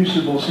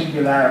irreducible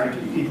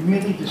singularity. It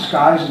merely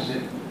disguises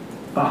it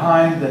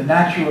behind the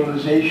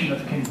naturalization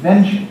of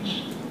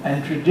conventions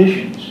and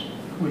traditions,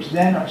 which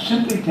then are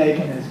simply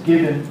taken as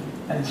given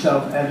and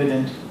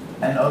self-evident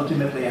and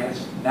ultimately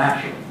as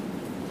natural.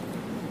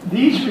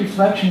 These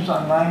reflections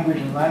on language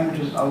and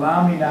languages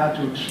allow me now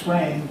to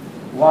explain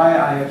why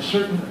I have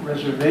certain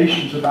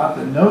reservations about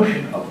the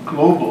notion of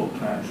global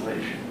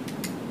translation.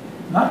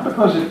 Not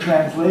because of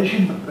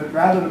translation, but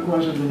rather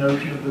because of the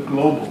notion of the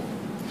global.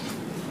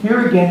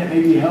 Here again, it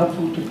may be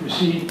helpful to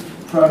proceed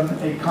from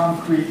a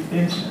concrete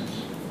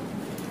instance.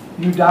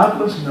 You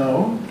doubtless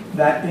know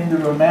that in the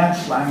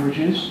Romance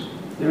languages,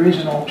 there is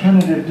an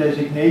alternative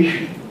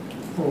designation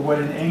for what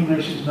in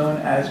English is known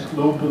as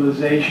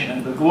globalization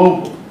and the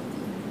global.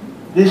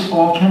 This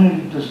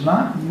alternative does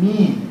not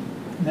mean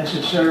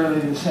necessarily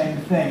the same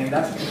thing, and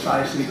that's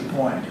precisely the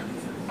point.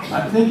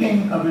 I'm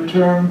thinking of a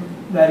term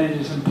that it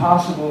is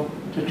impossible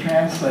to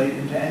translate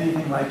into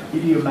anything like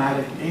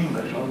idiomatic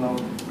English, although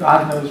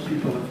God knows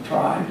people have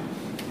tried,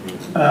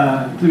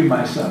 including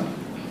myself.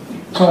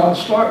 So I'll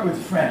start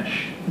with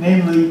French,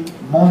 namely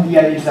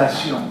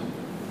mondialisation.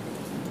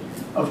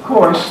 Of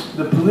course,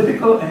 the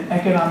political and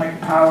economic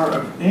power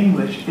of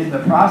English in the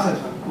process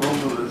of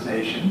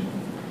globalization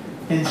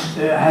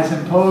has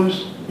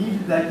imposed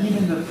that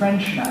even the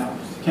French now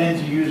tend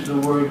to use the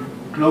word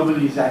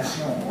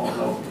globalisation,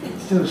 although it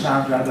still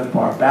sounds rather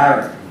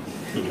barbaric.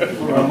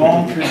 For a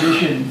long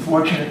tradition,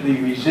 fortunately,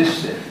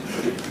 resists it.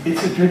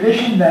 It's a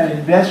tradition that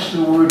invests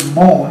the word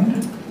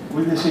monde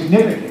with the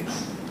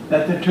significance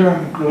that the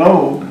term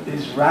globe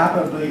is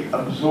rapidly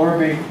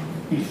absorbing,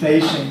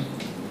 effacing,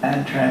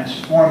 and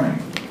transforming.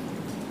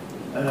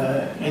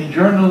 In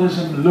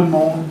journalism, Le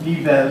Monde,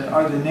 Die Welt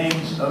are the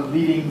names of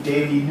leading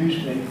daily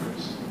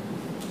newspapers.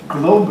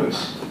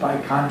 Globus,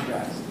 by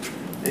contrast,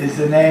 is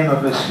the name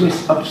of a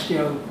Swiss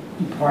upscale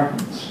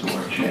department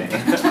store chain.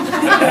 As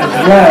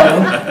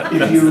well,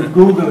 if you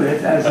Google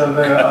it, as of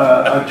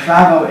a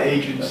travel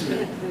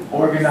agency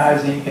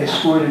organizing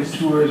escorted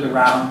tours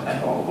around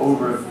and all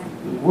over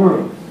the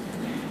world.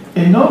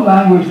 In no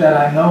language that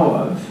I know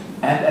of,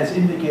 and as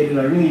indicated,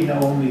 I really know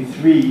only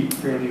three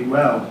fairly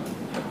well,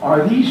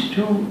 are these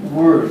two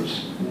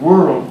words,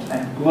 world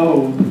and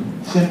globe,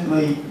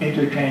 simply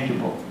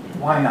interchangeable?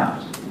 Why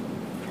not?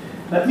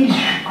 Let me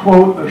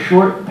quote a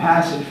short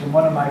passage from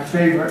one of my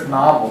favorite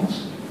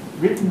novels,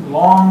 written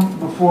long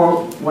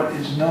before what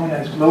is known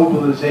as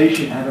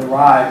globalization had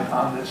arrived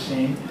on the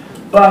scene,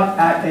 but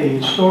at a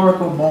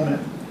historical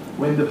moment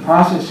when the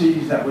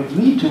processes that would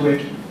lead to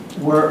it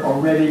were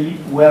already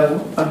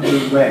well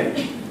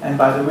underway. And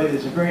by the way,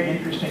 there's a very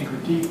interesting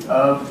critique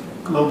of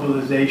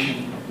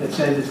globalization that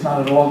says it's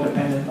not at all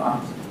dependent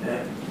on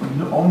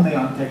only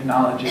on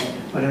technology,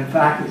 but in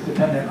fact it's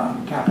dependent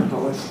on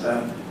capitalist,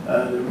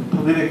 the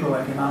political,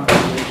 economic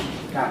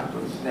relations of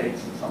capitalist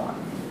states and so on.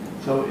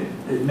 So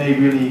it may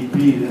really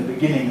be the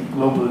beginning of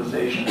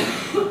globalization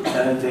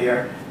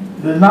there.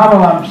 The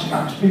novel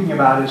I'm speaking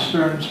about is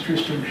Sterne's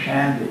Tristram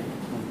Shandy.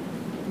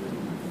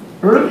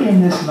 Early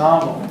in this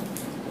novel,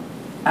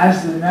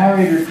 as the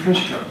narrator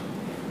Tristram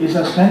is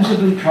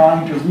ostensibly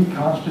trying to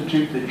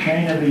reconstitute the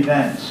chain of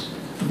events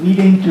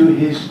leading to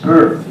his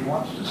birth. He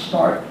wants to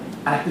start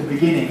at the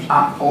beginning,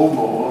 ab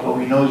ovo, although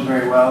he knows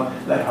very well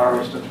that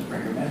Horace doesn't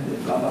recommend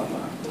it, blah, blah,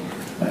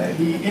 blah.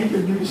 He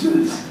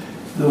introduces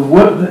the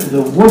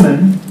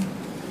woman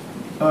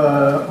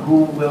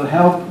who will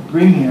help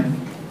bring him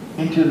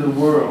into the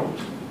world.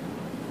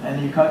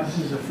 And this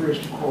is the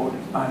first quote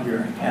on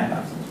your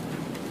handout.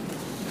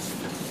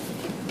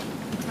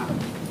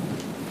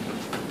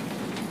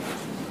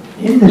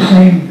 In the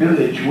same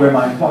village where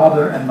my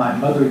father and my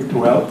mother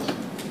dwelt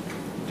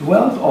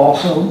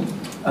also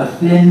a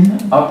thin,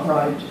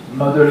 upright,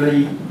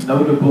 motherly,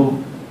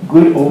 notable,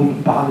 good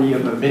old body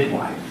of a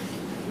midwife,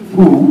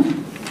 who,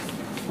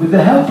 with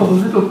the help of a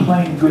little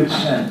plain good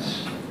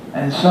sense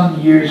and some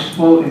years'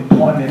 full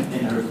employment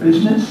in her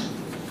business,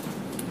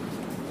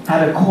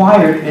 had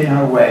acquired in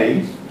her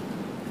way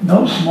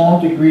no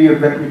small degree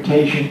of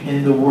reputation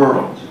in the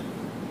world,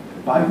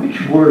 by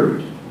which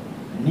word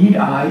need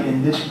I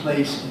in this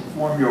place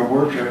inform your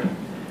worship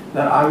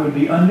that I would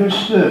be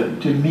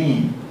understood to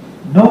mean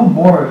no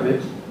more of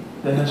it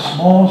than a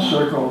small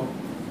circle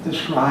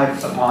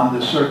described upon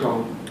the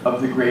circle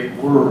of the great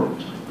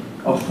world,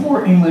 of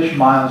 4 English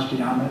miles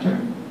diameter,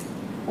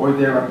 or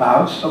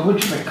thereabouts, of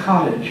which the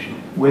cottage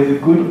where the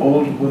good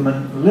old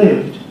woman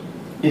lived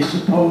is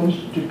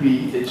supposed to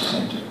be its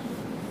center.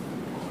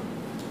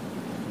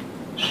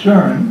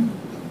 Sterne,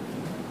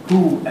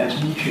 who,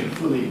 as Nietzsche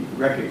fully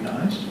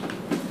recognized,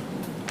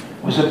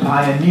 was a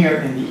pioneer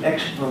in the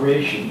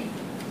exploration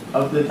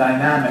of the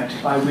dynamics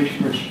by which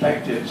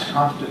perspectives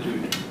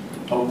constitute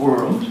a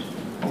world,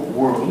 or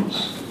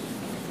worlds.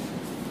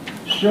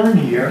 Sterne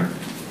here,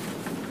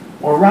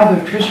 or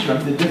rather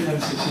Tristram, the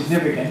difference is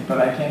significant, but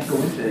I can't go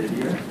into it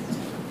here,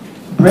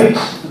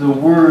 breaks the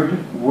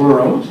word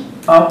world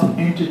up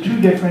into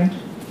 2 different,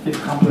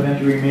 if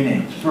complementary,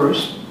 meanings.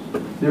 First,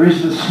 there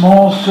is the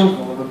small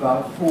circle of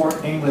about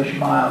 4 English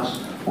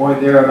miles or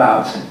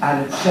thereabouts,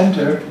 at its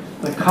center,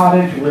 the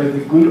cottage where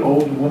the good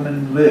old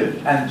woman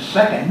lived. And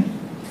second,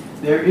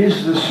 there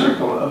is the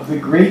circle of the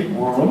great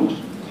world,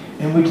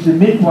 in which the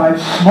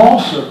midwife's small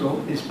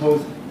circle is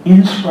both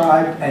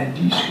inscribed and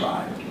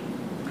described.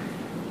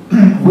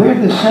 Where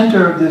the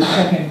center of this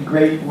second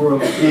great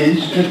world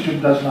is,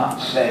 Tristram does not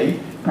say,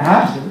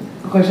 perhaps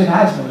because it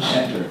has no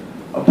center,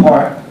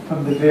 apart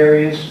from the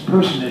various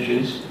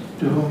personages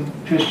to whom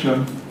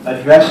Tristram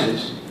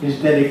addresses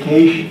his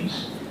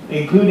dedications,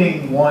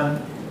 including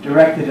one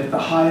directed at the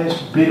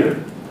highest bidder,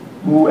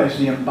 who, as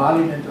the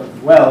embodiment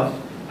of wealth,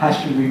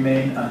 has to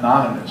remain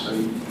anonymous. So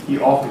he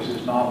offers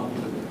his novel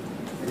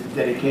to his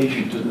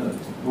dedication to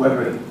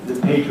whoever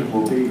the patron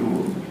will be who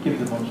will give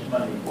the most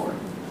money for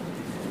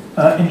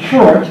it. In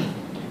short,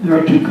 there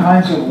are 2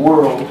 kinds of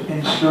world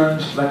in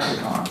Sterne's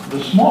lexicon.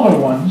 The smaller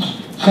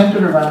ones,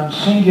 centered around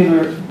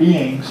singular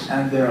beings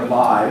and their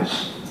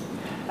lives,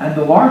 and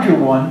the larger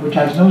one, which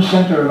has no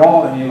center at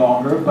all any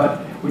longer, but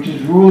which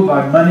is ruled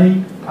by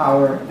money,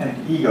 power,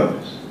 and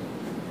egos.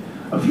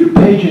 A few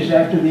pages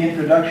after the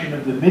introduction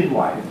of the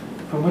midwife,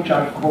 from which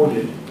I've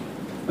quoted,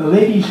 the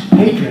lady's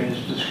patron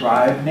is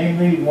described,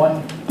 namely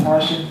one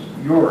Parson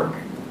York.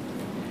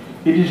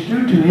 It is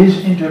due to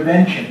his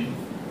intervention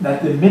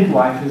that the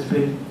midwife has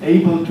been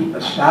able to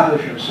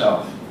establish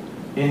herself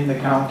in the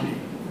county.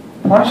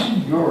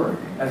 Parson York,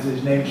 as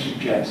his name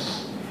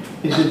suggests,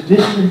 is a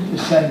distant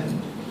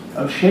descendant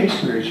of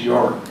Shakespeare's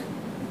York,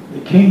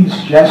 the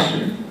king's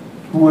jester,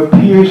 who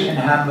appears in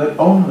Hamlet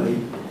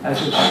only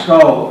as a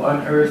skull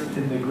unearthed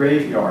in the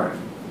graveyard,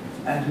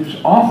 and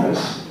whose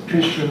office,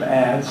 Tristram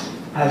adds,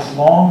 has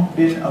long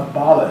been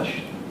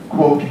abolished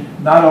quote,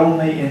 not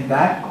only in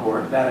that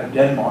court, that of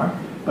Denmark,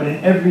 but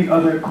in every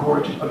other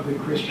court of the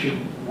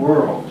Christian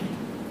world,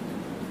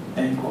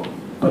 end quote.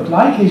 But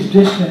like his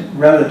distant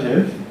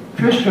relative,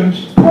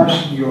 Tristram's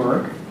Parson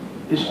Yorick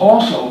is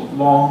also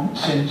long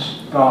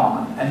since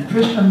gone, and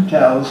Tristram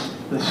tells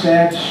the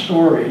sad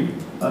story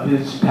of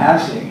his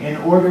passing in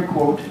order,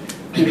 quote,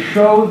 to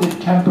show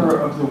the temper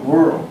of the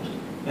world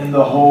in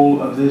the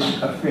whole of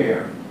this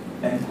affair,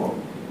 end quote.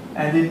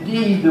 And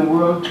indeed, the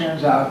world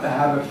turns out to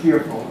have a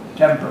fearful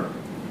temper,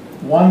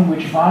 one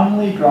which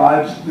finally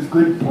drives the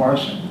good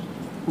parson,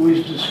 who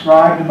is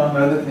described, among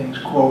other things,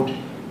 quote,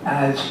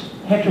 as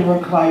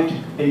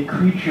heteroclite, a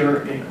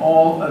creature in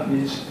all of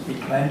his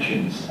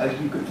declensions, as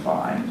we could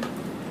find,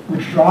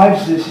 which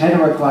drives this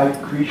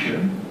heteroclite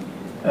creature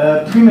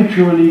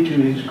prematurely to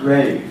his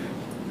grave.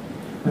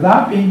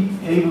 Without being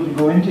able to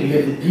go into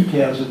here the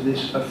details of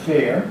this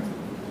affair,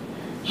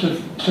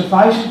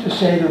 suffice it to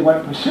say that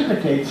what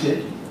precipitates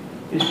it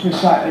is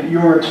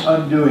Yorick's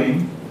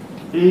undoing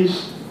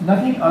is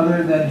nothing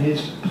other than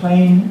his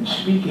plain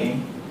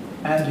speaking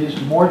and his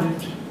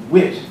mordant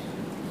wit.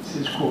 This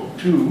is quote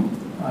 2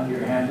 on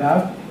your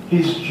handout.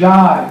 His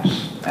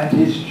jibes and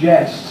his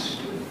jests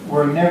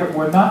were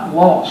not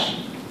lost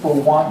for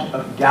want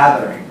of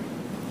gathering.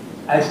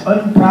 As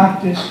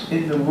unpracticed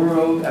in the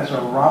world as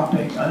a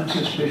romping,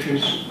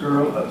 unsuspicious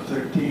girl of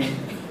 13,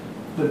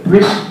 the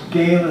brisk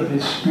gale of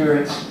his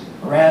spirits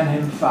ran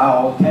him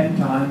foul 10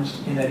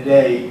 times in a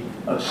day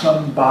of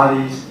some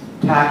body's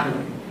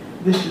tackling.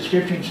 This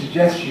description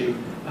suggests you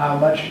how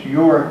much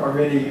Yorick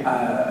already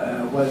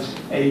was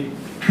a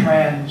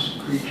trans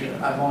creature,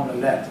 avant la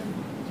lettre,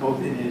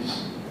 both in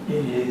his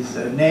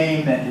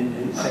name and in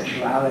his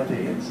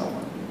sexuality and so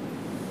on.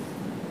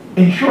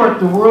 In short,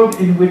 the world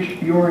in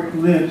which Yorick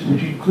lives,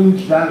 which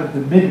includes that of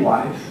the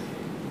midwife,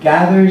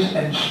 gathers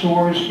and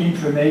stores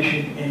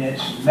information in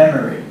its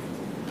memory.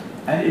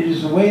 And it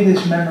is the way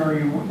this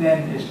memory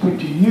then is put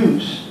to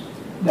use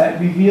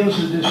that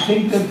reveals the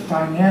distinctive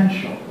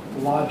financial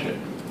logic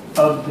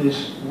of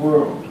this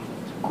world.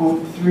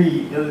 Quote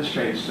 3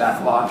 illustrates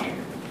that logic.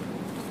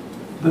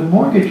 The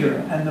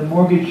mortgager and the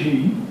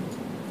mortgagee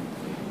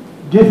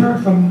differ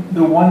from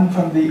the one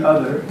from the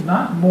other,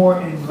 not more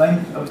in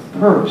length of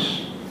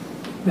purse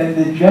than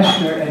the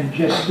jester and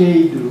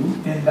gestee do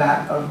in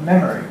that of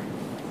memory.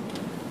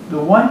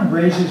 The one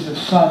raises a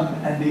sum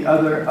and the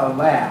other a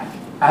laugh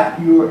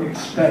at your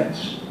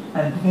expense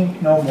and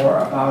think no more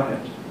about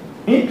it.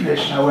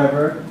 Interest,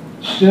 however,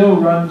 still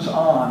runs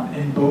on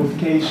in both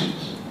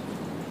cases.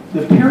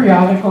 The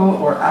periodical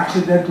or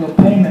accidental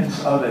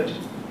payments of it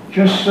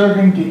just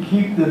serving to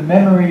keep the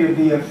memory of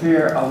the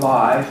affair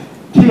alive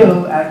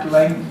till at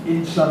length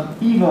in some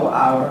evil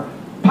hour,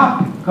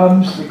 pop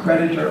comes the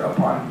creditor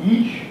upon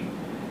each,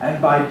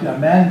 and by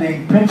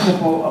demanding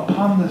principal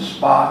upon the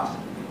spot,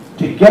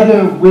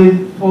 together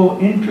with full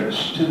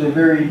interest to the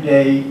very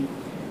day,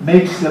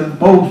 makes them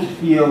both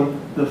feel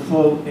the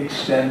full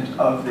extent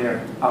of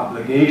their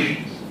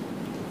obligations.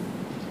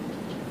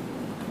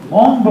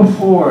 Long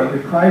before the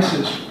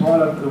crisis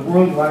brought up, the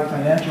worldwide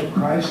financial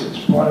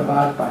crisis brought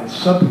about by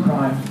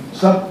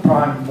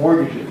subprime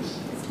mortgages,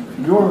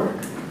 Yorick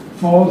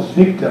falls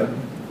victim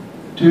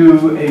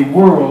to a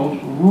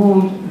world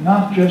ruled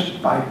not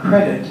just by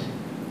credit,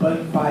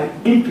 but by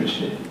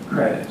interested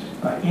credit,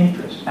 by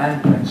interest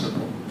and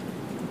principle.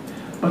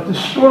 But the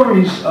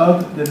stories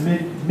of the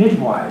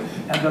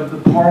midwife and of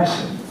the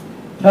parson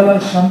tell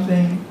us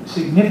something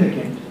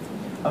significant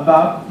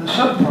about the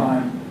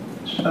subprime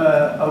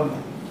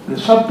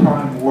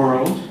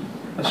world,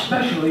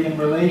 especially in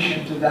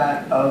relation to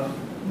that of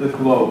the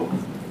globe,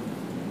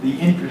 the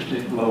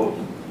interested globe.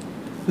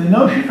 The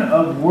notion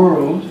of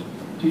world,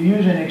 to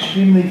use an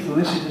extremely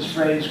felicitous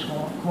phrase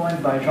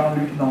coined by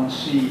Jean-Luc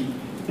Nancy,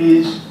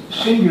 is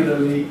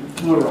singularly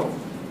plural.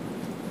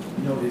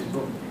 You know his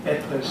book,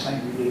 Être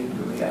singulier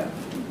pluriel,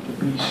 to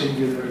be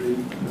singularly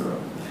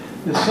plural.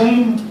 The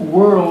same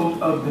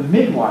world of the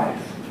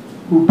midwife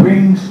who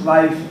brings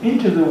life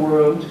into the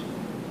world,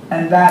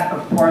 and that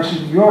of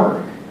Parson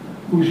Yorick,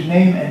 whose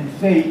name and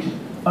fate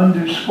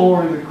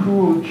underscore the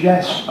cruel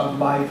jest of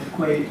life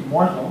quaid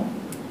mortal,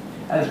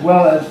 as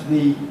well as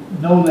the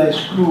no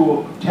less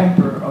cruel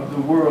temper of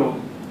the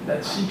world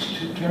that seeks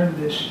to turn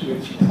this to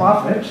its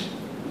profit.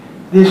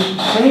 This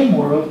same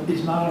world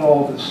is not at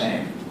all the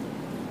same,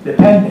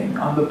 depending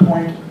on the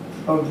point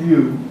of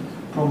view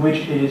from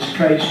which it is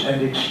traced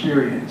and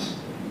experienced.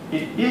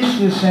 It is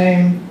the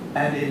same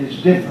and it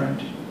is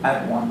different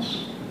at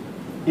once.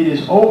 It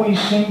is always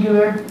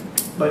singular,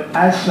 but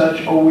as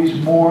such always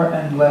more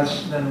and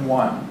less than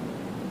one.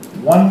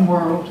 One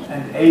world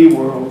and a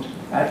world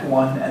at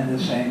one and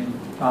the same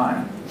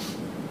time.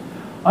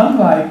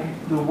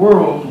 Unlike the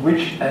world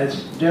which,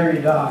 as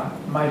Derrida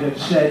might have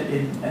said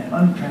in an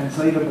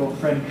untranslatable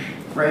French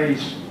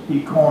phrase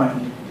he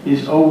coined,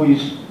 is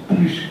always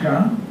plus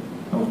qu'un,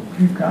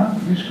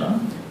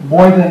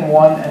 more than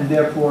one and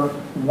therefore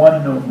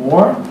one no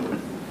more.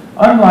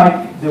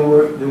 Unlike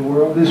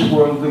this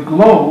world, the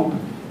globe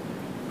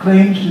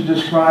claims to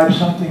describe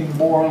something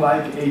more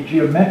like a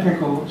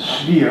geometrical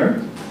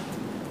sphere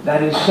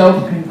that is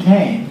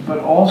self-contained, but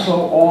also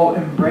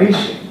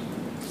all-embracing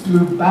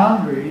through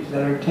boundaries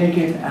that are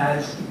taken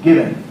as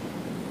given.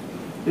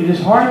 It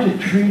is hard to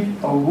treat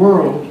a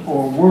world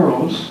or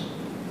worlds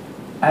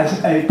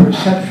as a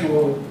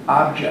perceptual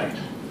object,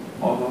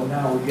 although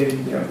now we're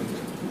getting there.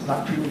 It's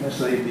not true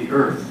necessarily of the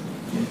Earth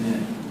in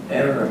the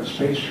era of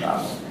space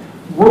travel.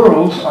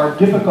 Worlds are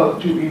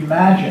difficult to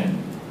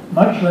imagine,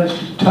 much less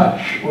to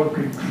touch or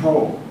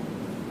control.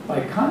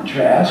 By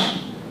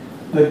contrast,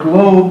 the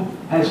globe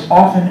has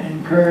often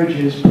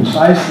encourages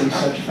precisely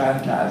such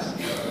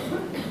phantasms.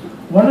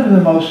 One of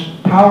the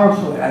most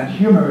powerful and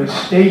humorous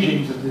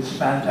stagings of this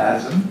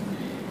phantasm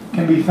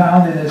can be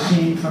found in a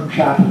scene from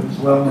Chaplin's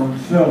well-known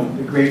film,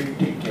 The Great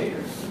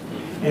Dictator,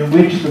 in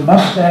which the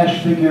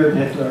mustached figure of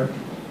Hitler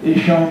is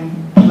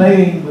shown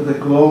playing with the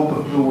globe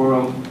of the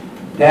world,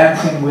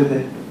 dancing with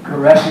it,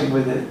 caressing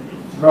with it,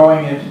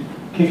 throwing it,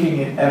 kicking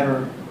it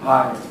ever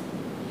higher. A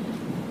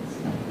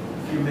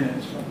few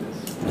minutes from this.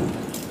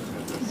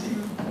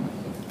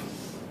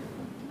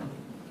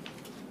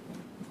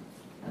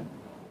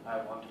 I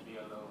want to be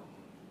alone.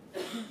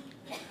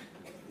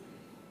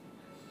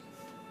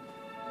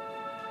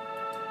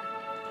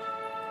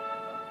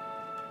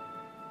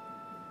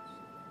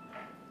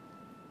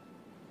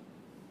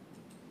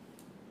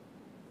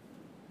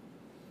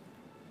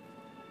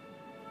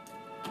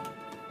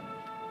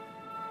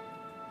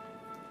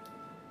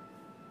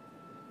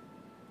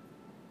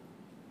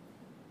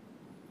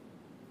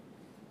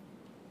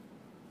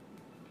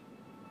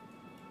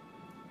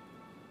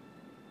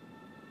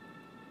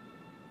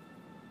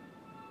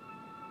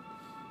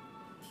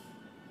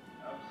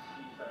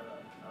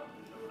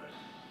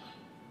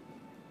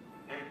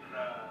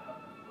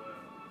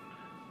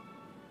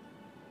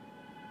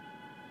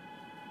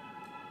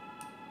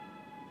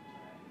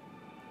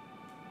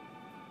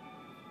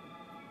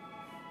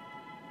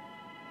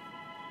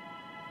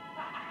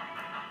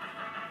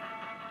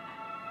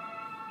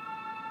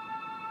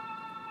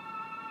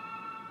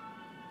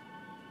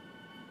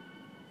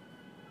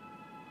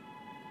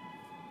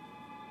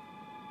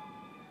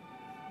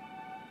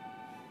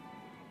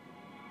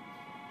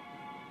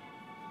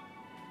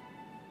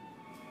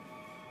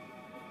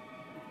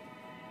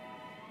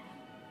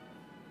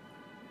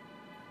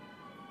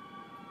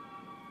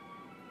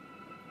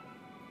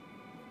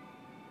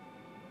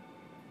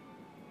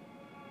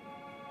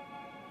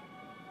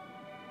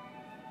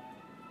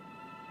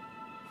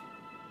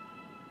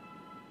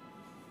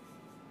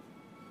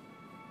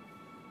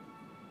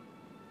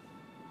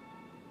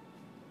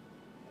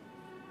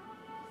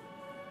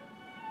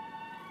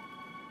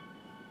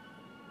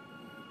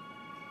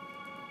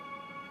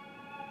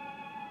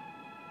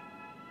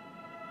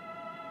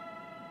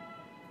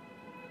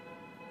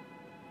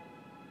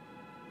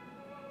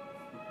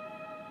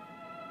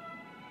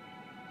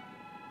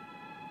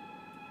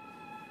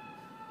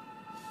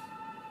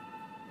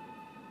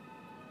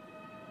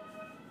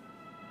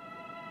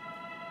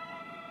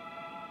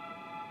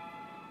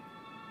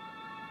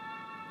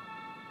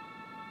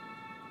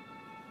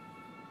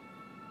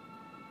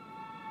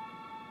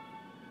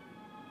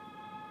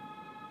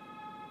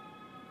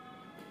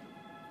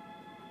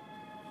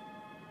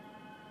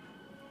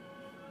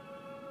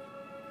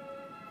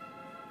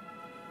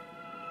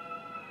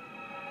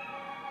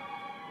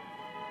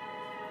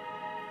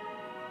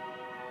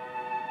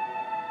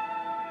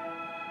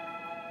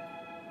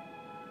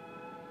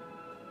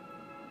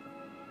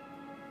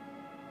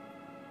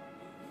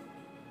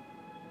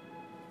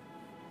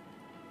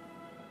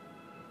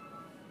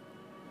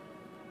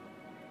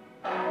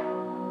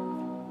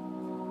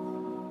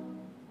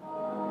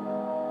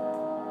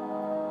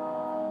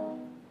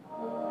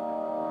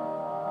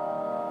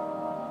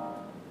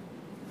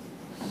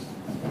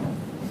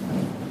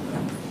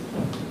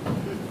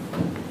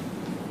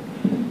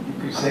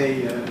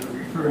 Say,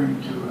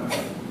 referring to a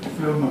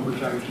film of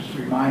which I was just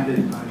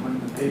reminded by one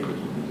of the papers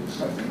we were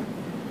discussing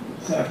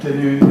this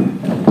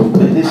afternoon,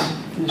 that this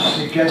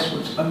suggests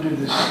what's under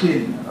the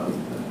skin of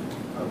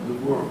the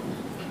world,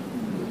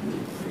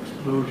 the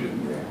explosion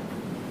there.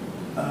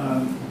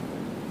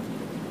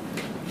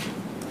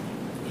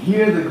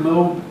 Here the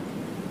globe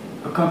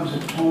becomes a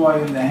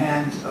toy in the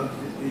hands of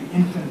the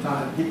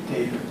infantile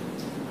dictator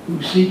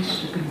who seeks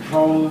to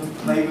control,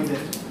 play with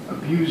it,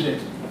 abuse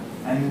it,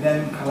 and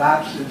then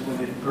collapses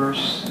when it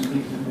bursts and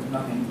leaves him with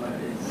nothing but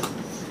its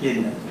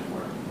skin, as it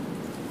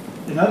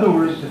were. In other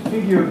words, the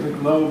figure of the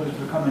globe has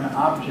become an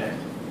object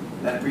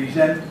that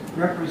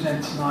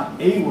represents not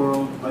a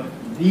world, but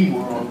the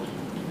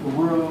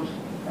world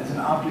as an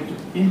object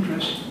of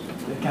interest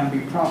that can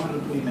be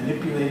profitably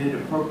manipulated,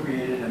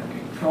 appropriated, and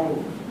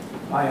controlled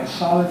by a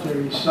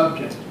solitary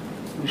subject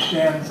who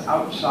stands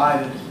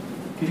outside it,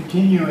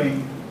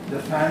 continuing the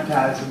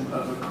phantasm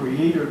of a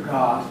creator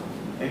God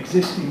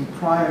existing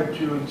prior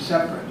to and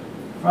separate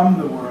from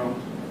the world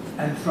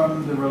and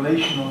from the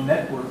relational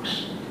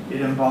networks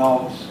it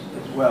involves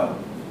as well.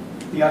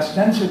 The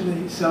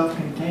ostensibly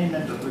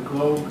self-containment of the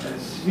globe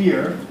as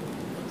sphere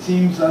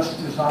seems thus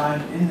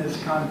designed in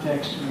this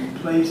context to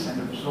replace and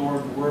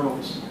absorb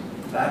worlds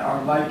that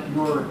are like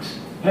yours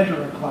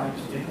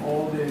heteroclite in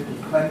all their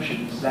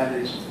declensions, that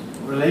is,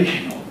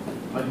 relational,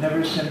 but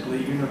never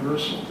simply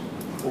universal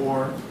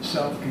or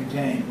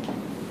self-contained.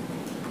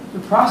 The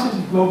process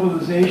of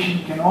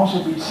globalization can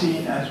also be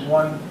seen as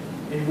one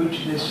in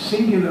which this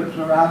singular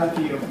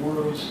plurality of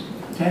worlds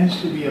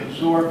tends to be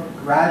absorbed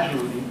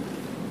gradually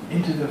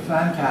into the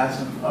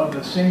phantasm of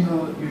a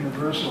single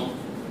universal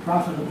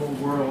profitable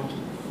world,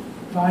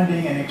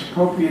 finding an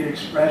appropriate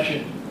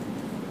expression,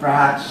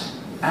 perhaps,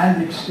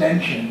 and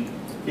extension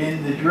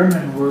in the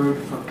German word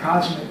for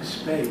cosmic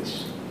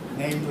space,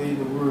 namely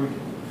the word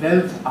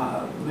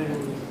Weltall,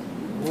 literally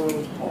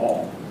world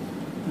all.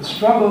 The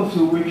struggle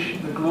through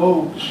which the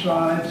globe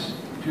strives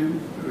to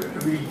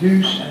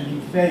reduce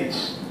and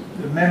efface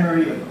the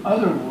memory of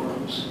other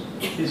worlds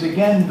is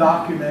again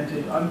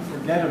documented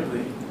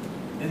unforgettably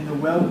in the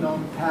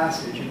well-known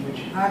passage in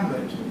which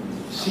Hamlet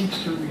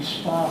seeks to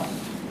respond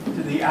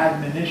to the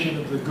admonition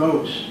of the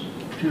ghost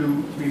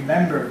to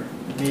remember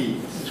me.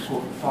 This is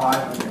quote 5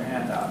 on your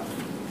handout.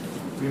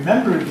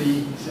 Remember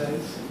thee, he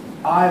says,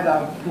 I,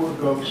 thou poor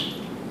ghost,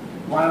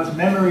 whilst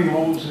memory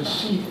holds a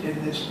seat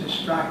in this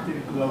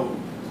distracted globe.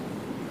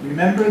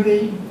 Remember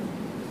thee?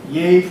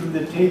 Yea, from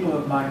the table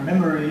of my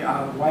memory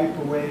I'll wipe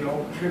away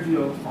all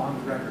trivial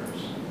fond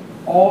records,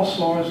 all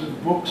stores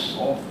of books,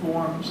 all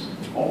forms,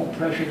 all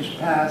treasures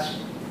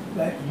past,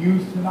 that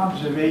youth and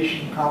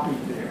observation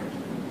copied there.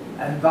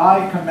 And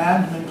thy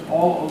commandment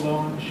all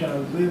alone shall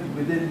live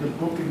within the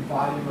book and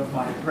volume of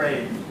my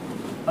brain,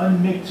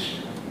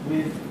 unmixed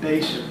with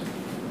baser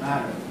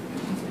matter.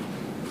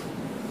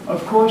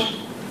 Of course,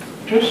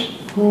 just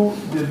who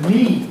the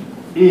me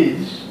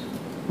is,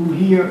 who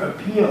here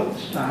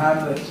appeals to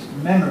Hamlet's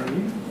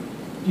memory,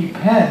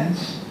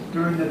 depends,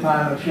 during the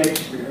time of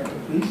Shakespeare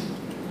at least,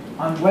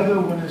 on whether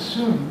one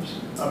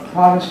assumes a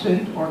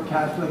Protestant or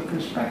Catholic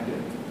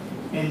perspective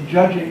in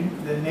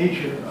judging the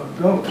nature of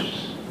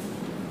ghosts.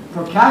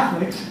 For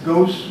Catholics,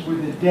 ghosts were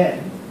the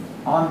dead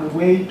on the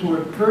way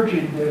toward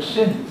purging their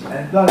sins,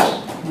 and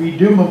thus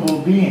redeemable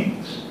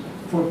beings.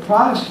 For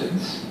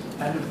Protestants,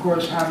 and of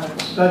course Hamlet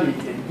studied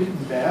in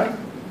Wittenberg,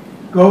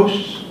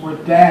 ghosts were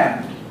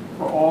damned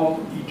for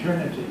all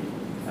eternity.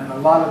 And a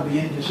lot of the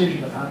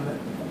indecision of Hamlet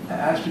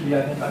has to be,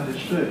 I think,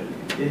 understood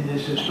in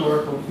this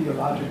historical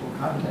theological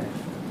context.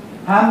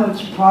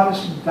 Hamlet's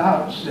Protestant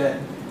doubts,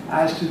 then,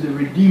 as to the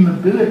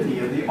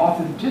redeemability of the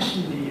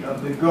authenticity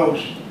of the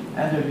ghost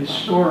and of his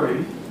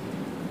story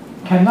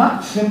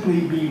cannot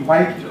simply be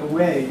wiped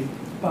away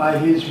by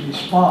his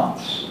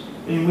response,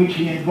 in which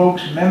he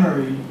invokes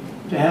memory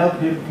to help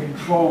him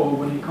control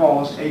what he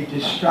calls a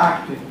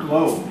distracted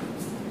globe.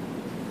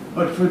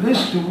 But for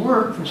this to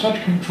work, for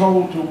such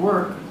control to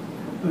work,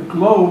 the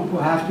globe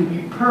will have to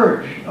be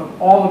purged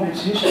of all of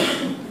its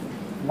history,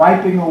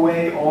 wiping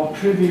away all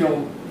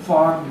trivial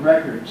fond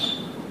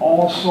records,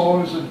 all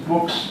stores of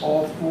books,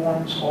 all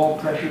forms, all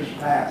treasures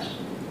past.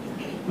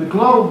 The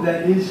globe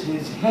that is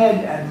his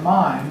head and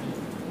mind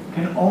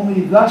can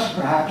only thus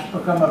perhaps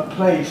become a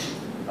place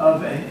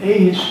of an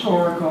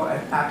ahistorical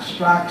and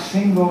abstract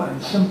single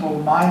and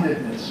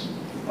simple-mindedness,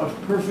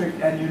 of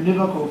perfect and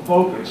univocal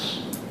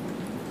focus,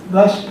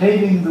 thus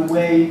paving the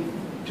way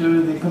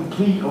to the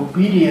complete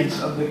obedience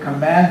of the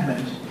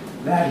commandment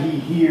that he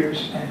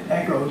hears and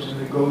echoes in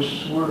the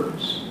ghost's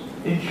words.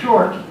 In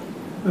short,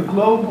 the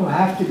globe will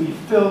have to be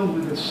filled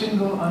with a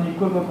single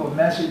unequivocal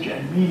message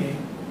and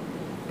meaning,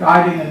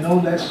 guiding a no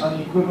less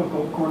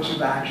unequivocal course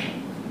of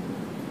action.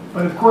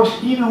 But of course,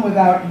 even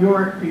without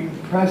Yorick being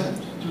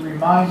present to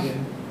remind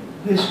him,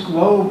 this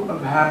globe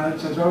of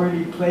Hamlet's has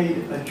already played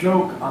a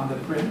joke on the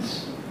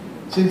prince,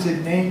 since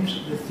it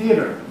names the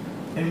theater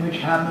in which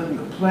Hamlet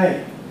the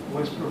play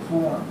was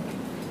performed.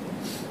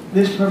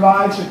 This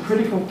provides a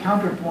critical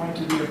counterpoint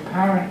to the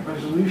apparent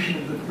resolution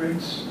of the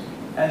prince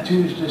and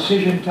to his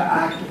decision to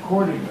act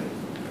accordingly.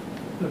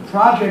 The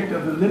project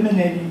of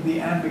eliminating the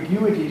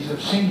ambiguities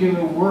of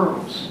singular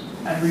worlds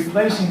and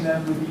replacing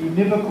them with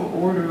the univocal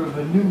order of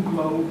a new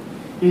globe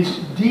is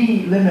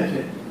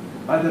delimited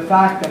by the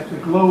fact that the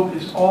globe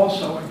is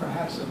also, and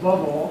perhaps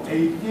above all,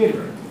 a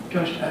theater,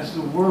 just as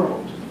the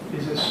world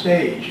is a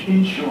stage.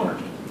 In short,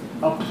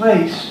 a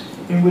place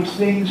in which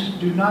things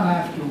do not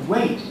have to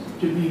wait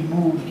to be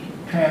moved,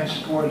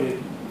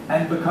 transported,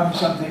 and become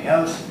something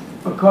else,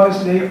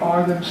 because they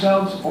are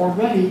themselves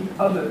already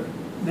other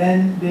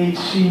than they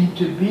seem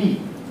to be.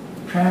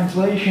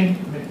 Translation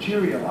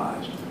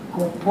materialized,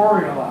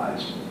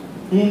 corporealized,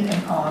 in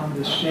and on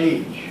the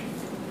stage.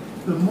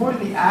 The more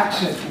the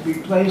accent will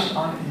be placed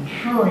on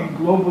ensuring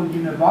global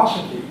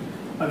univocity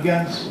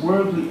against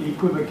worldly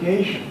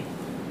equivocation,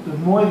 the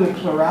more the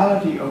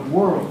plurality of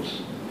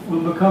worlds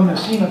will become a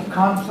scene of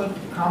conflict,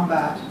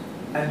 combat,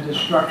 and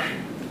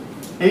destruction.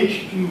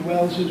 H.G.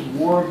 Wells's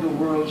War of the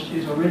Worlds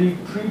is already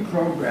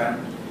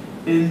pre-programmed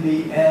in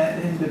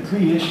the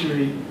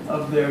prehistory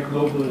of their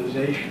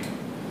globalization.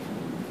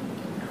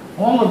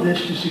 All of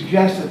this to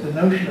suggest that the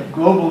notion of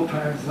global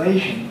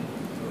translation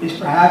is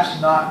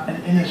perhaps not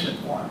an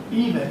innocent one,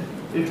 even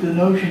if the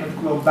notion of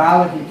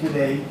globality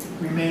today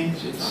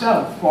remains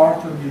itself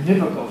far from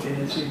univocal in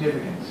its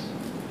significance.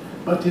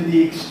 but to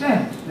the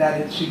extent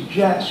that it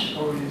suggests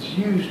or is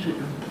used to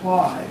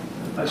imply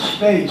a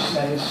space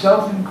that is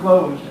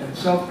self-enclosed and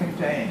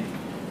self-contained,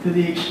 to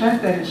the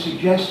extent that it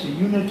suggests the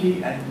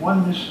unity and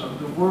oneness of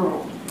the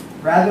world,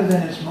 rather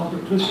than its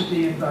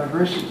multiplicity and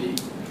diversity,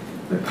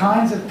 the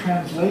kinds of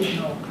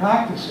translational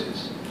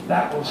practices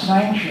that will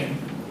sanction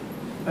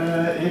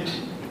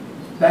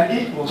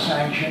it will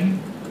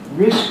sanction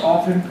risk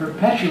often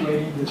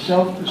perpetuating the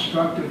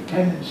self-destructive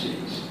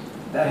tendencies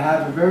that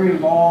have a very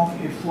long,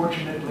 if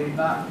fortunately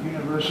not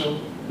universal,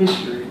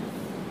 history,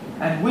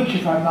 and which,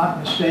 if I'm not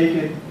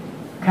mistaken,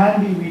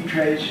 can be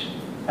retraced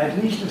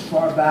at least as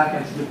far back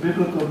as the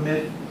biblical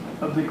myth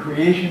of the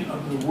creation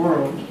of the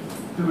world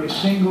through a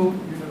single,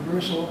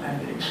 universal,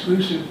 and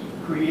exclusive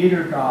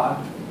creator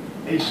God,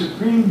 a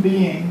supreme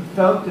being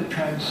felt to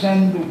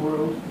transcend the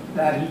world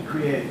that he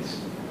creates.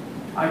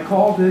 I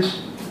call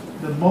this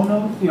the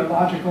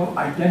monotheological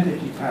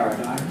identity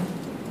paradigm,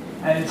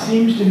 and it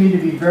seems to me to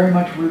be very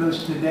much with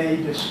us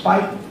today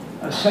despite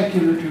a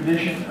secular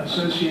tradition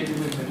associated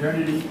with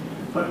modernity,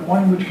 but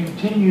one which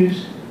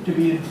continues to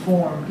be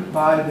informed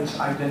by this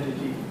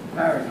identity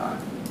paradigm.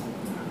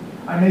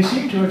 I may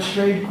seem to have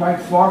strayed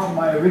quite far from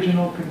my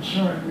original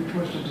concern, which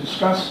was to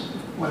discuss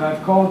what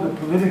I've called the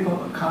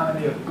political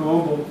economy of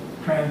global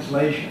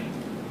translation.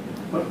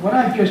 But what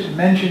I've just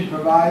mentioned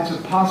provides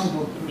a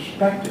possible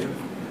perspective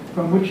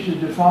from which to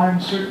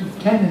define certain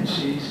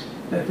tendencies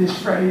that this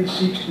phrase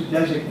seeks to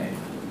designate.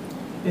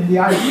 In the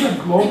idea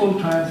of global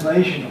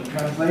translation or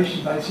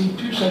translations, I see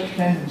two such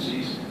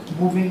tendencies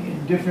moving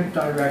in different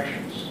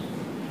directions.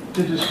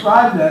 To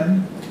describe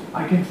them,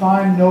 I can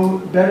find no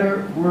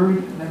better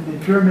word than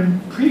the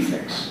German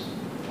prefix,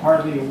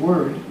 hardly a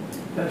word,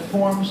 that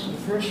forms the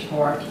first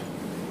part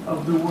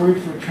of the word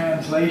for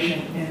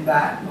translation in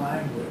that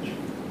language.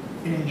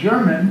 In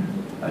German,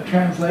 a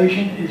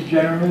translation is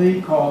generally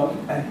called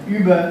an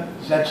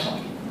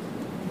Übersetzung,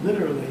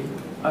 literally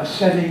a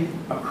setting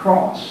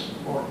across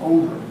or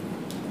over.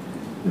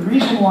 The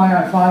reason why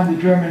I find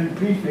the German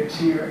prefix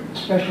here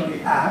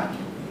especially apt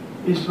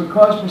is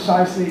because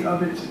precisely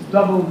of its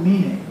double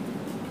meaning.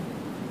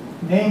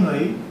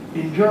 Namely,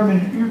 in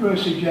German, Über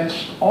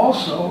suggests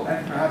also,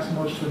 and perhaps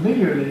most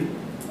familiarly,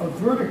 a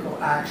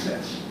vertical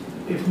axis,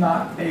 if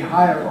not a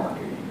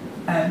hierarchy,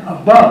 and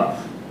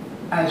above,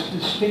 as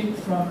distinct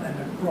from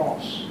and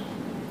across,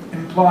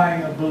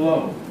 implying a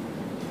below.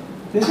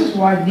 This is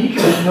why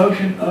Nietzsche's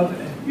notion of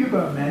an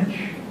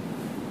Übermensch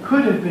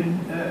could have been,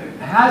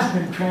 has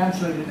been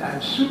translated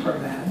as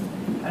Superman,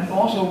 and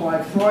also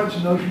why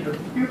Freud's notion of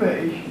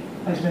Über-Ich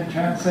has been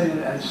translated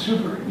as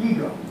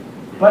superego.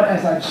 But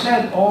as I've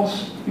said,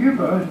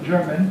 Über in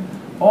German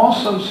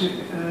also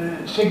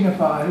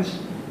signifies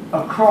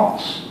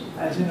across,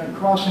 as in a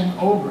crossing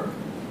over.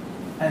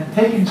 And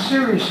taken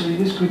seriously,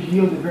 this could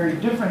yield a very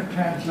different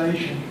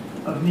translation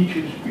of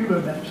Nietzsche's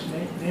Übermensch,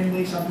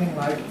 namely something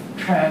like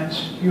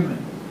transhuman.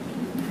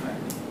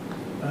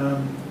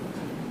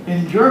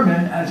 In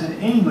German, as in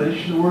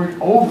English, the word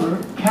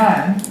over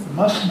can,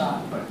 must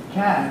not, but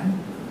can,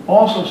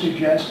 also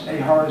suggests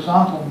a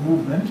horizontal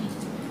movement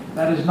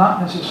that is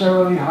not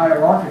necessarily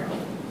hierarchical,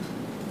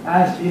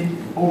 as in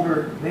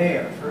over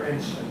there, for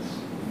instance.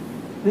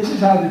 This is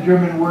how the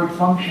German word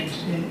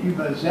functions in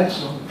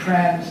Übersetzung,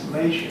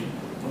 translation,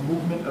 a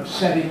movement of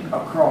setting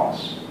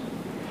across.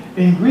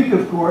 In Greek,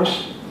 of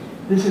course,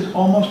 this is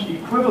almost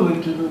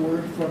equivalent to the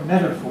word for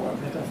metaphor,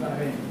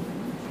 metaphorein,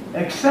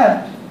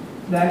 except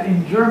that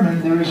in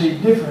German there is a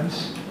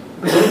difference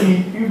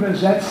between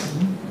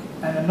Übersetzen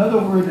and another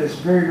word that's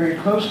very, very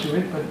close to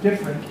it, but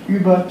different,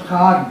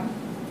 Übertragen.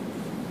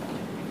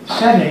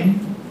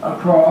 Setting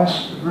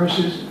across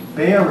versus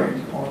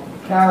bearing or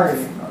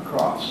carrying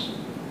across.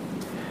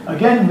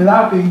 Again,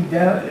 without being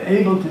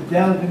able to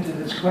delve into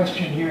this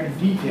question here in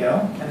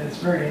detail, and it's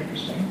very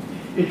interesting,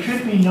 it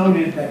should be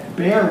noted that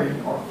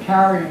bearing or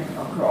carrying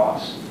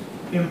across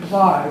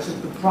implies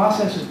that the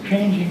process of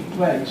changing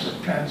place,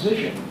 of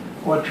transition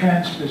or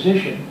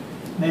transposition,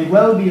 may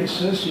well be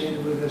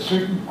associated with a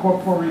certain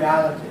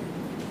corporeality.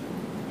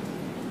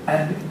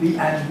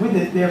 And with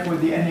it, therefore,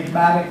 the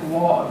enigmatic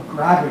law of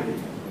gravity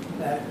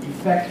that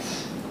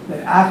affects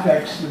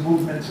the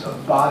movements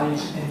of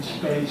bodies in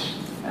space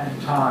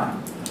and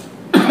time.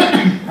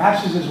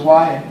 Perhaps this is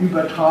why an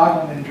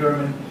Übertragung in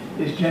German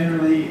is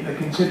generally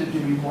considered to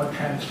be more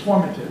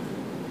transformative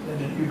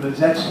than an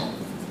Übersetzung.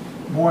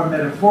 More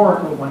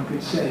metaphorical, one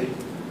could say,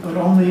 but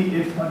only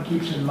if one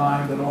keeps in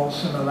mind that all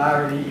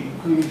similarity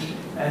includes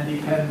and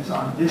depends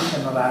on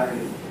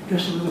dissimilarity.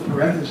 Just a little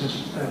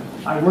parenthesis,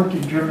 I worked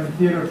in German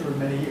theater for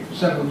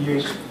several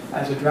years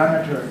as a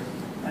dramaturg,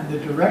 and the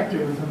director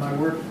with whom I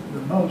worked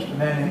the most, a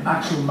man named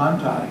Axel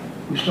Mantai,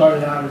 who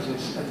started out as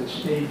a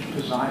stage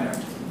designer,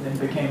 then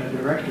became a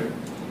director,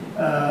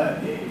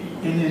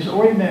 in his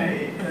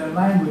ordinary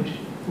language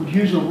would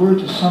use a word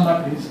to sum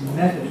up his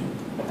method.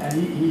 And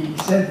he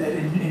said that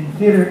in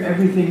theater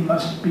everything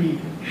must be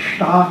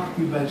stark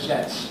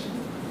übersetzt,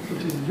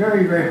 which is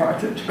very, very hard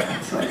to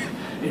translate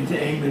into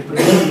English, but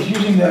he's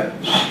using the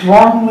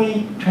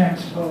strongly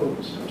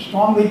transposed, or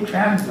strongly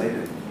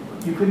translated,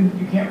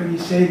 You can't really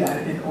say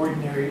that in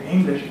ordinary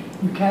English.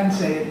 You can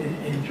say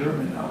it in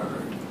German, however,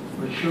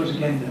 which shows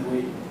again the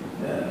way,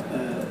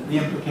 the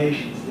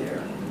implications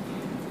there.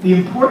 The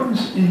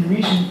importance in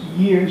recent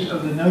years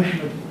of the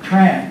notion of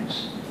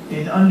trans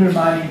in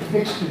undermining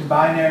fixed and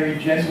binary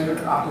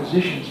gender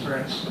oppositions, for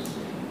instance,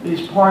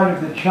 is part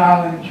of the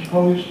challenge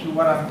posed to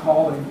what I'm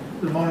calling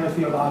the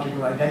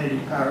monotheological identity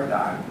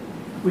paradigm,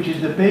 which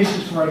is the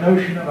basis for a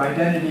notion of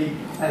identity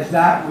as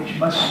that which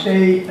must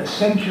stay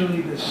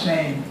essentially the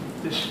same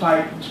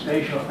despite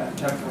spatial and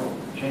temporal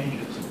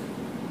changes.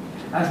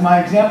 As my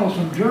examples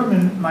from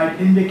German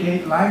might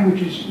indicate,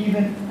 languages,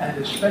 even and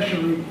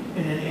especially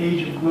in an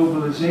age of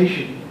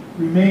globalization,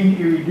 remain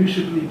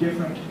irreducibly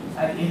different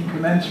and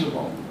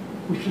incommensurable,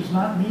 which does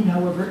not mean,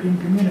 however,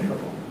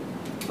 incommunicable.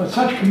 But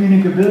such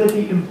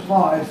communicability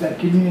implies that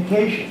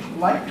communication,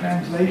 like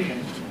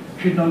translation,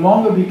 should no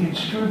longer be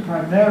construed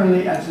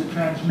primarily as the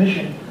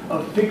transmission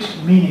of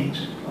fixed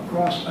meanings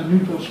across a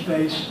neutral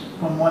space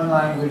from one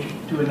language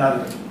to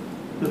another.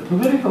 The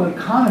political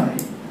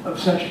economy of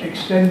such an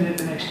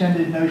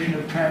extended notion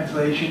of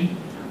translation,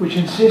 which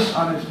insists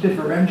on its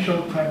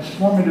differential,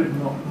 transformative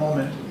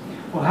moment,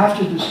 will have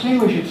to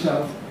distinguish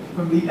itself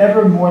from the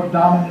ever more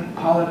dominant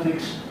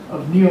politics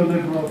of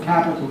neoliberal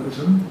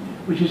capitalism,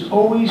 which is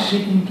always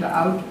seeking to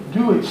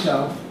outdo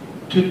itself,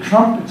 to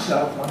trump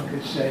itself, one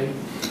could say,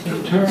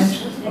 in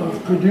terms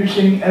of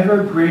producing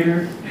ever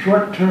greater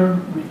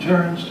short-term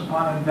returns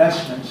upon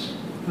investments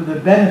for the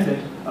benefit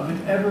of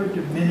an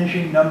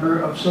ever-diminishing number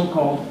of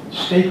so-called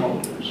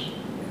stakeholders.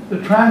 The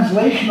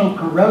translational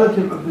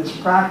correlative of this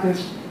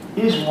practice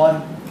is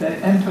one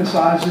that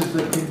emphasizes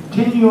the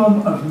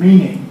continuum of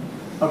meaning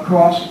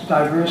across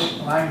diverse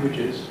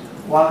languages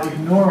while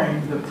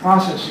ignoring the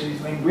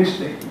processes,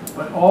 linguistic,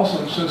 but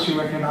also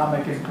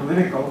socioeconomic and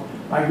political,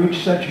 by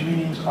which such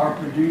meanings are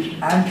produced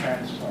and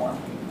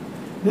transformed.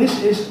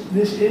 This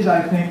is,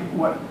 I think,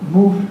 what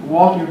moved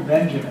Walter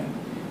Benjamin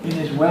in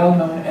his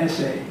well-known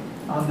essay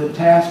on the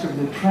task of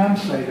the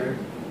translator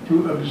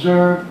to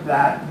observe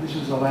that, this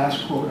is the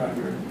last quote on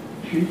your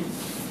sheet,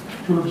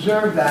 to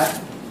observe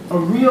that a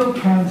real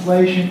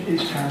translation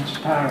is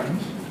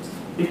transparent.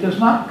 It does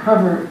not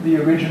cover the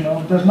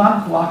original, does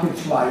not block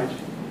its light.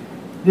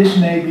 This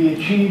may be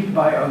achieved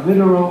by a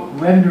literal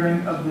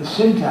rendering of the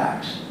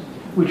syntax,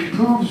 which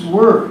proves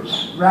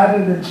words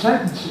rather than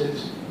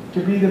sentences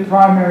to be the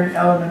primary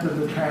element of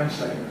the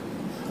translator.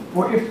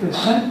 For if the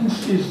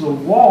sentence is the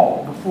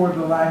wall before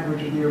the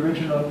language of the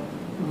original,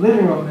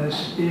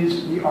 literalness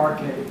is the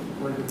arcade,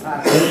 or the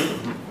passage.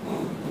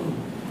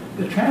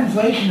 The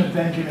translation of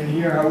Benjamin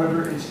here,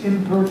 however, is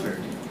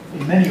imperfect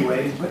in many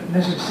ways, but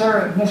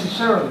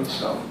necessarily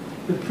so.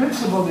 The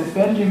principle that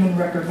Benjamin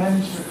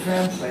recommends for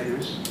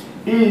translators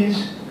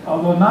is,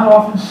 although not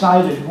often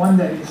cited, one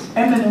that is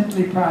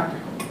eminently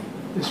practical,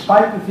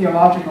 despite the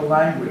theological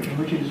language in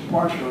which it is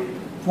partially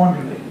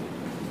formulated,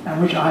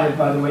 and which I have,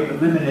 by the way,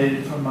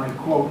 eliminated from my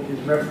quote, his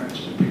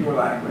reference to pure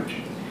language.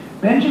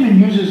 Benjamin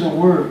uses a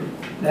word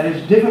that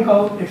is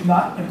difficult, if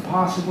not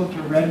impossible,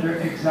 to render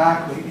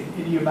exactly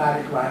in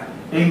idiomatic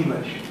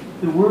English.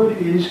 The word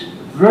is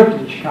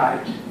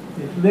Wörtlichkeit.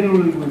 It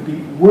literally would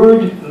be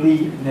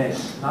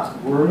wordliness,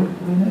 not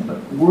worldliness,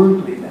 but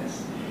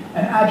wordliness.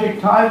 An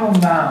adjectival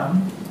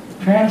noun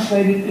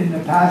translated in the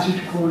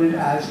passage quoted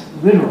as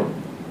literal.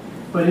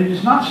 But it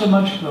is not so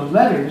much the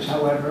letters,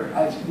 however,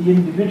 as the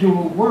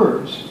individual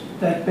words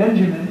that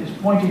Benjamin is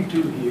pointing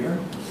to here,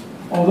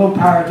 although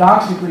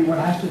paradoxically one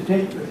has to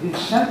take his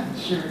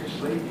sentence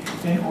seriously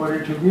in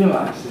order to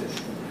realize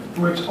this.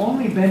 For it's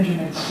only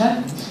Benjamin's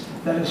sentence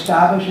that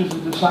establishes a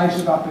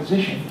decisive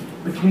opposition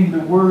between the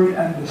word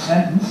and the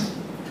sentence,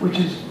 which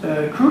is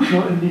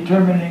crucial in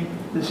determining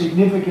the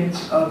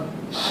significance of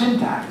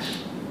syntax.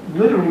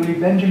 Literally,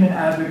 Benjamin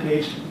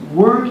advocates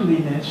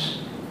wordliness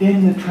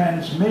in the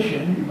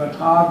transmission,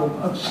 Übertragung,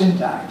 of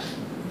syntax.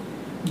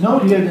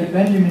 Note here that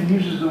Benjamin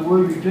uses the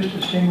word we just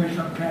distinguished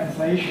from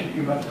translation,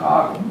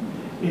 Übertragung,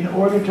 in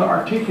order to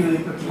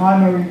articulate the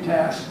primary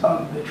task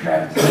of the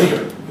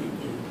translator.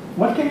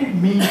 What can it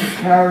mean to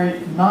carry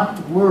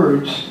not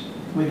words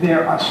with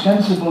their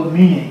ostensible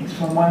meanings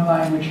from one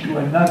language to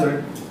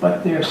another,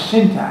 but their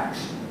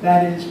syntax,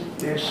 that is,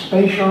 their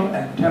spatial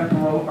and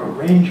temporal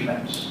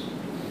arrangements?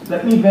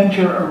 Let me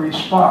venture a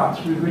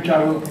response with which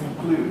I will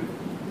conclude.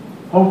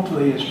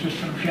 Hopefully, as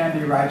Tristram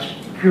Shandy writes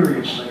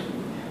curiously,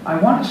 I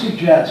want to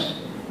suggest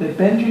that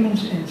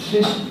Benjamin's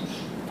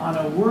insistence on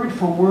a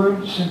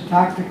word-for-word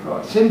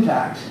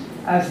syntax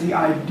as the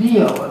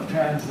ideal of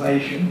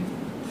translation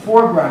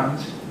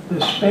foregrounds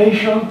the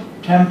spatial,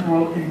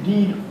 temporal,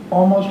 indeed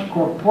almost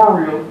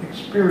corporeal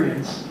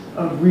experience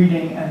of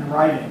reading and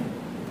writing,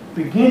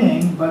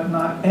 beginning but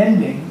not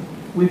ending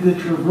with the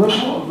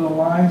traversal of the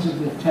lines of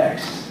the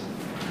text,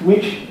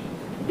 which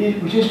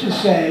is to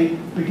say,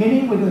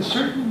 beginning with a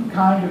certain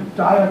kind of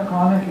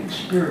diachronic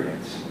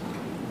experience.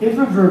 If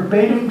a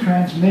verbatim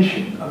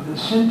transmission of the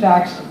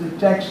syntax of the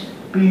text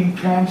being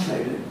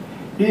translated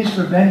is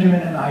for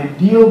Benjamin an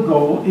ideal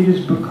goal, it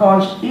is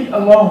because it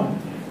alone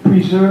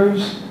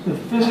preserves the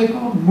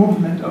physical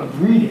movement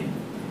of reading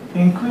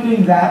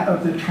including that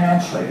of the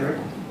translator,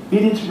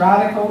 in its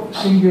radical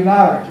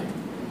singularity,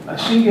 a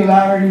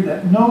singularity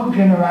that no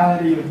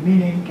generality of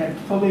meaning can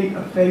fully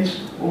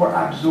efface or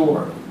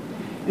absorb.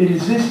 It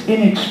is this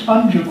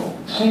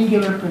inexpungible,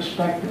 singular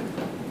perspective,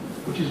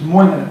 which is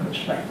more than a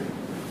perspective,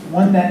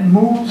 one that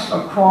moves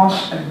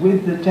across and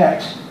with the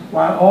text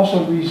while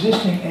also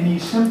resisting any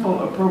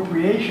simple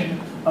appropriation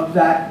of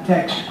that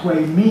text qua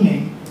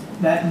meaning,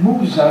 that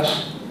moves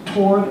us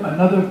toward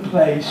another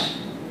place,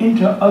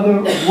 into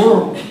other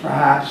worlds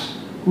perhaps,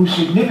 whose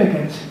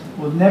significance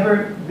will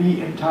never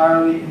be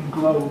entirely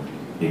englobed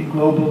in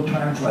global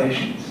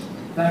translations.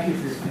 Thank you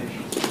for your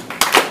patience.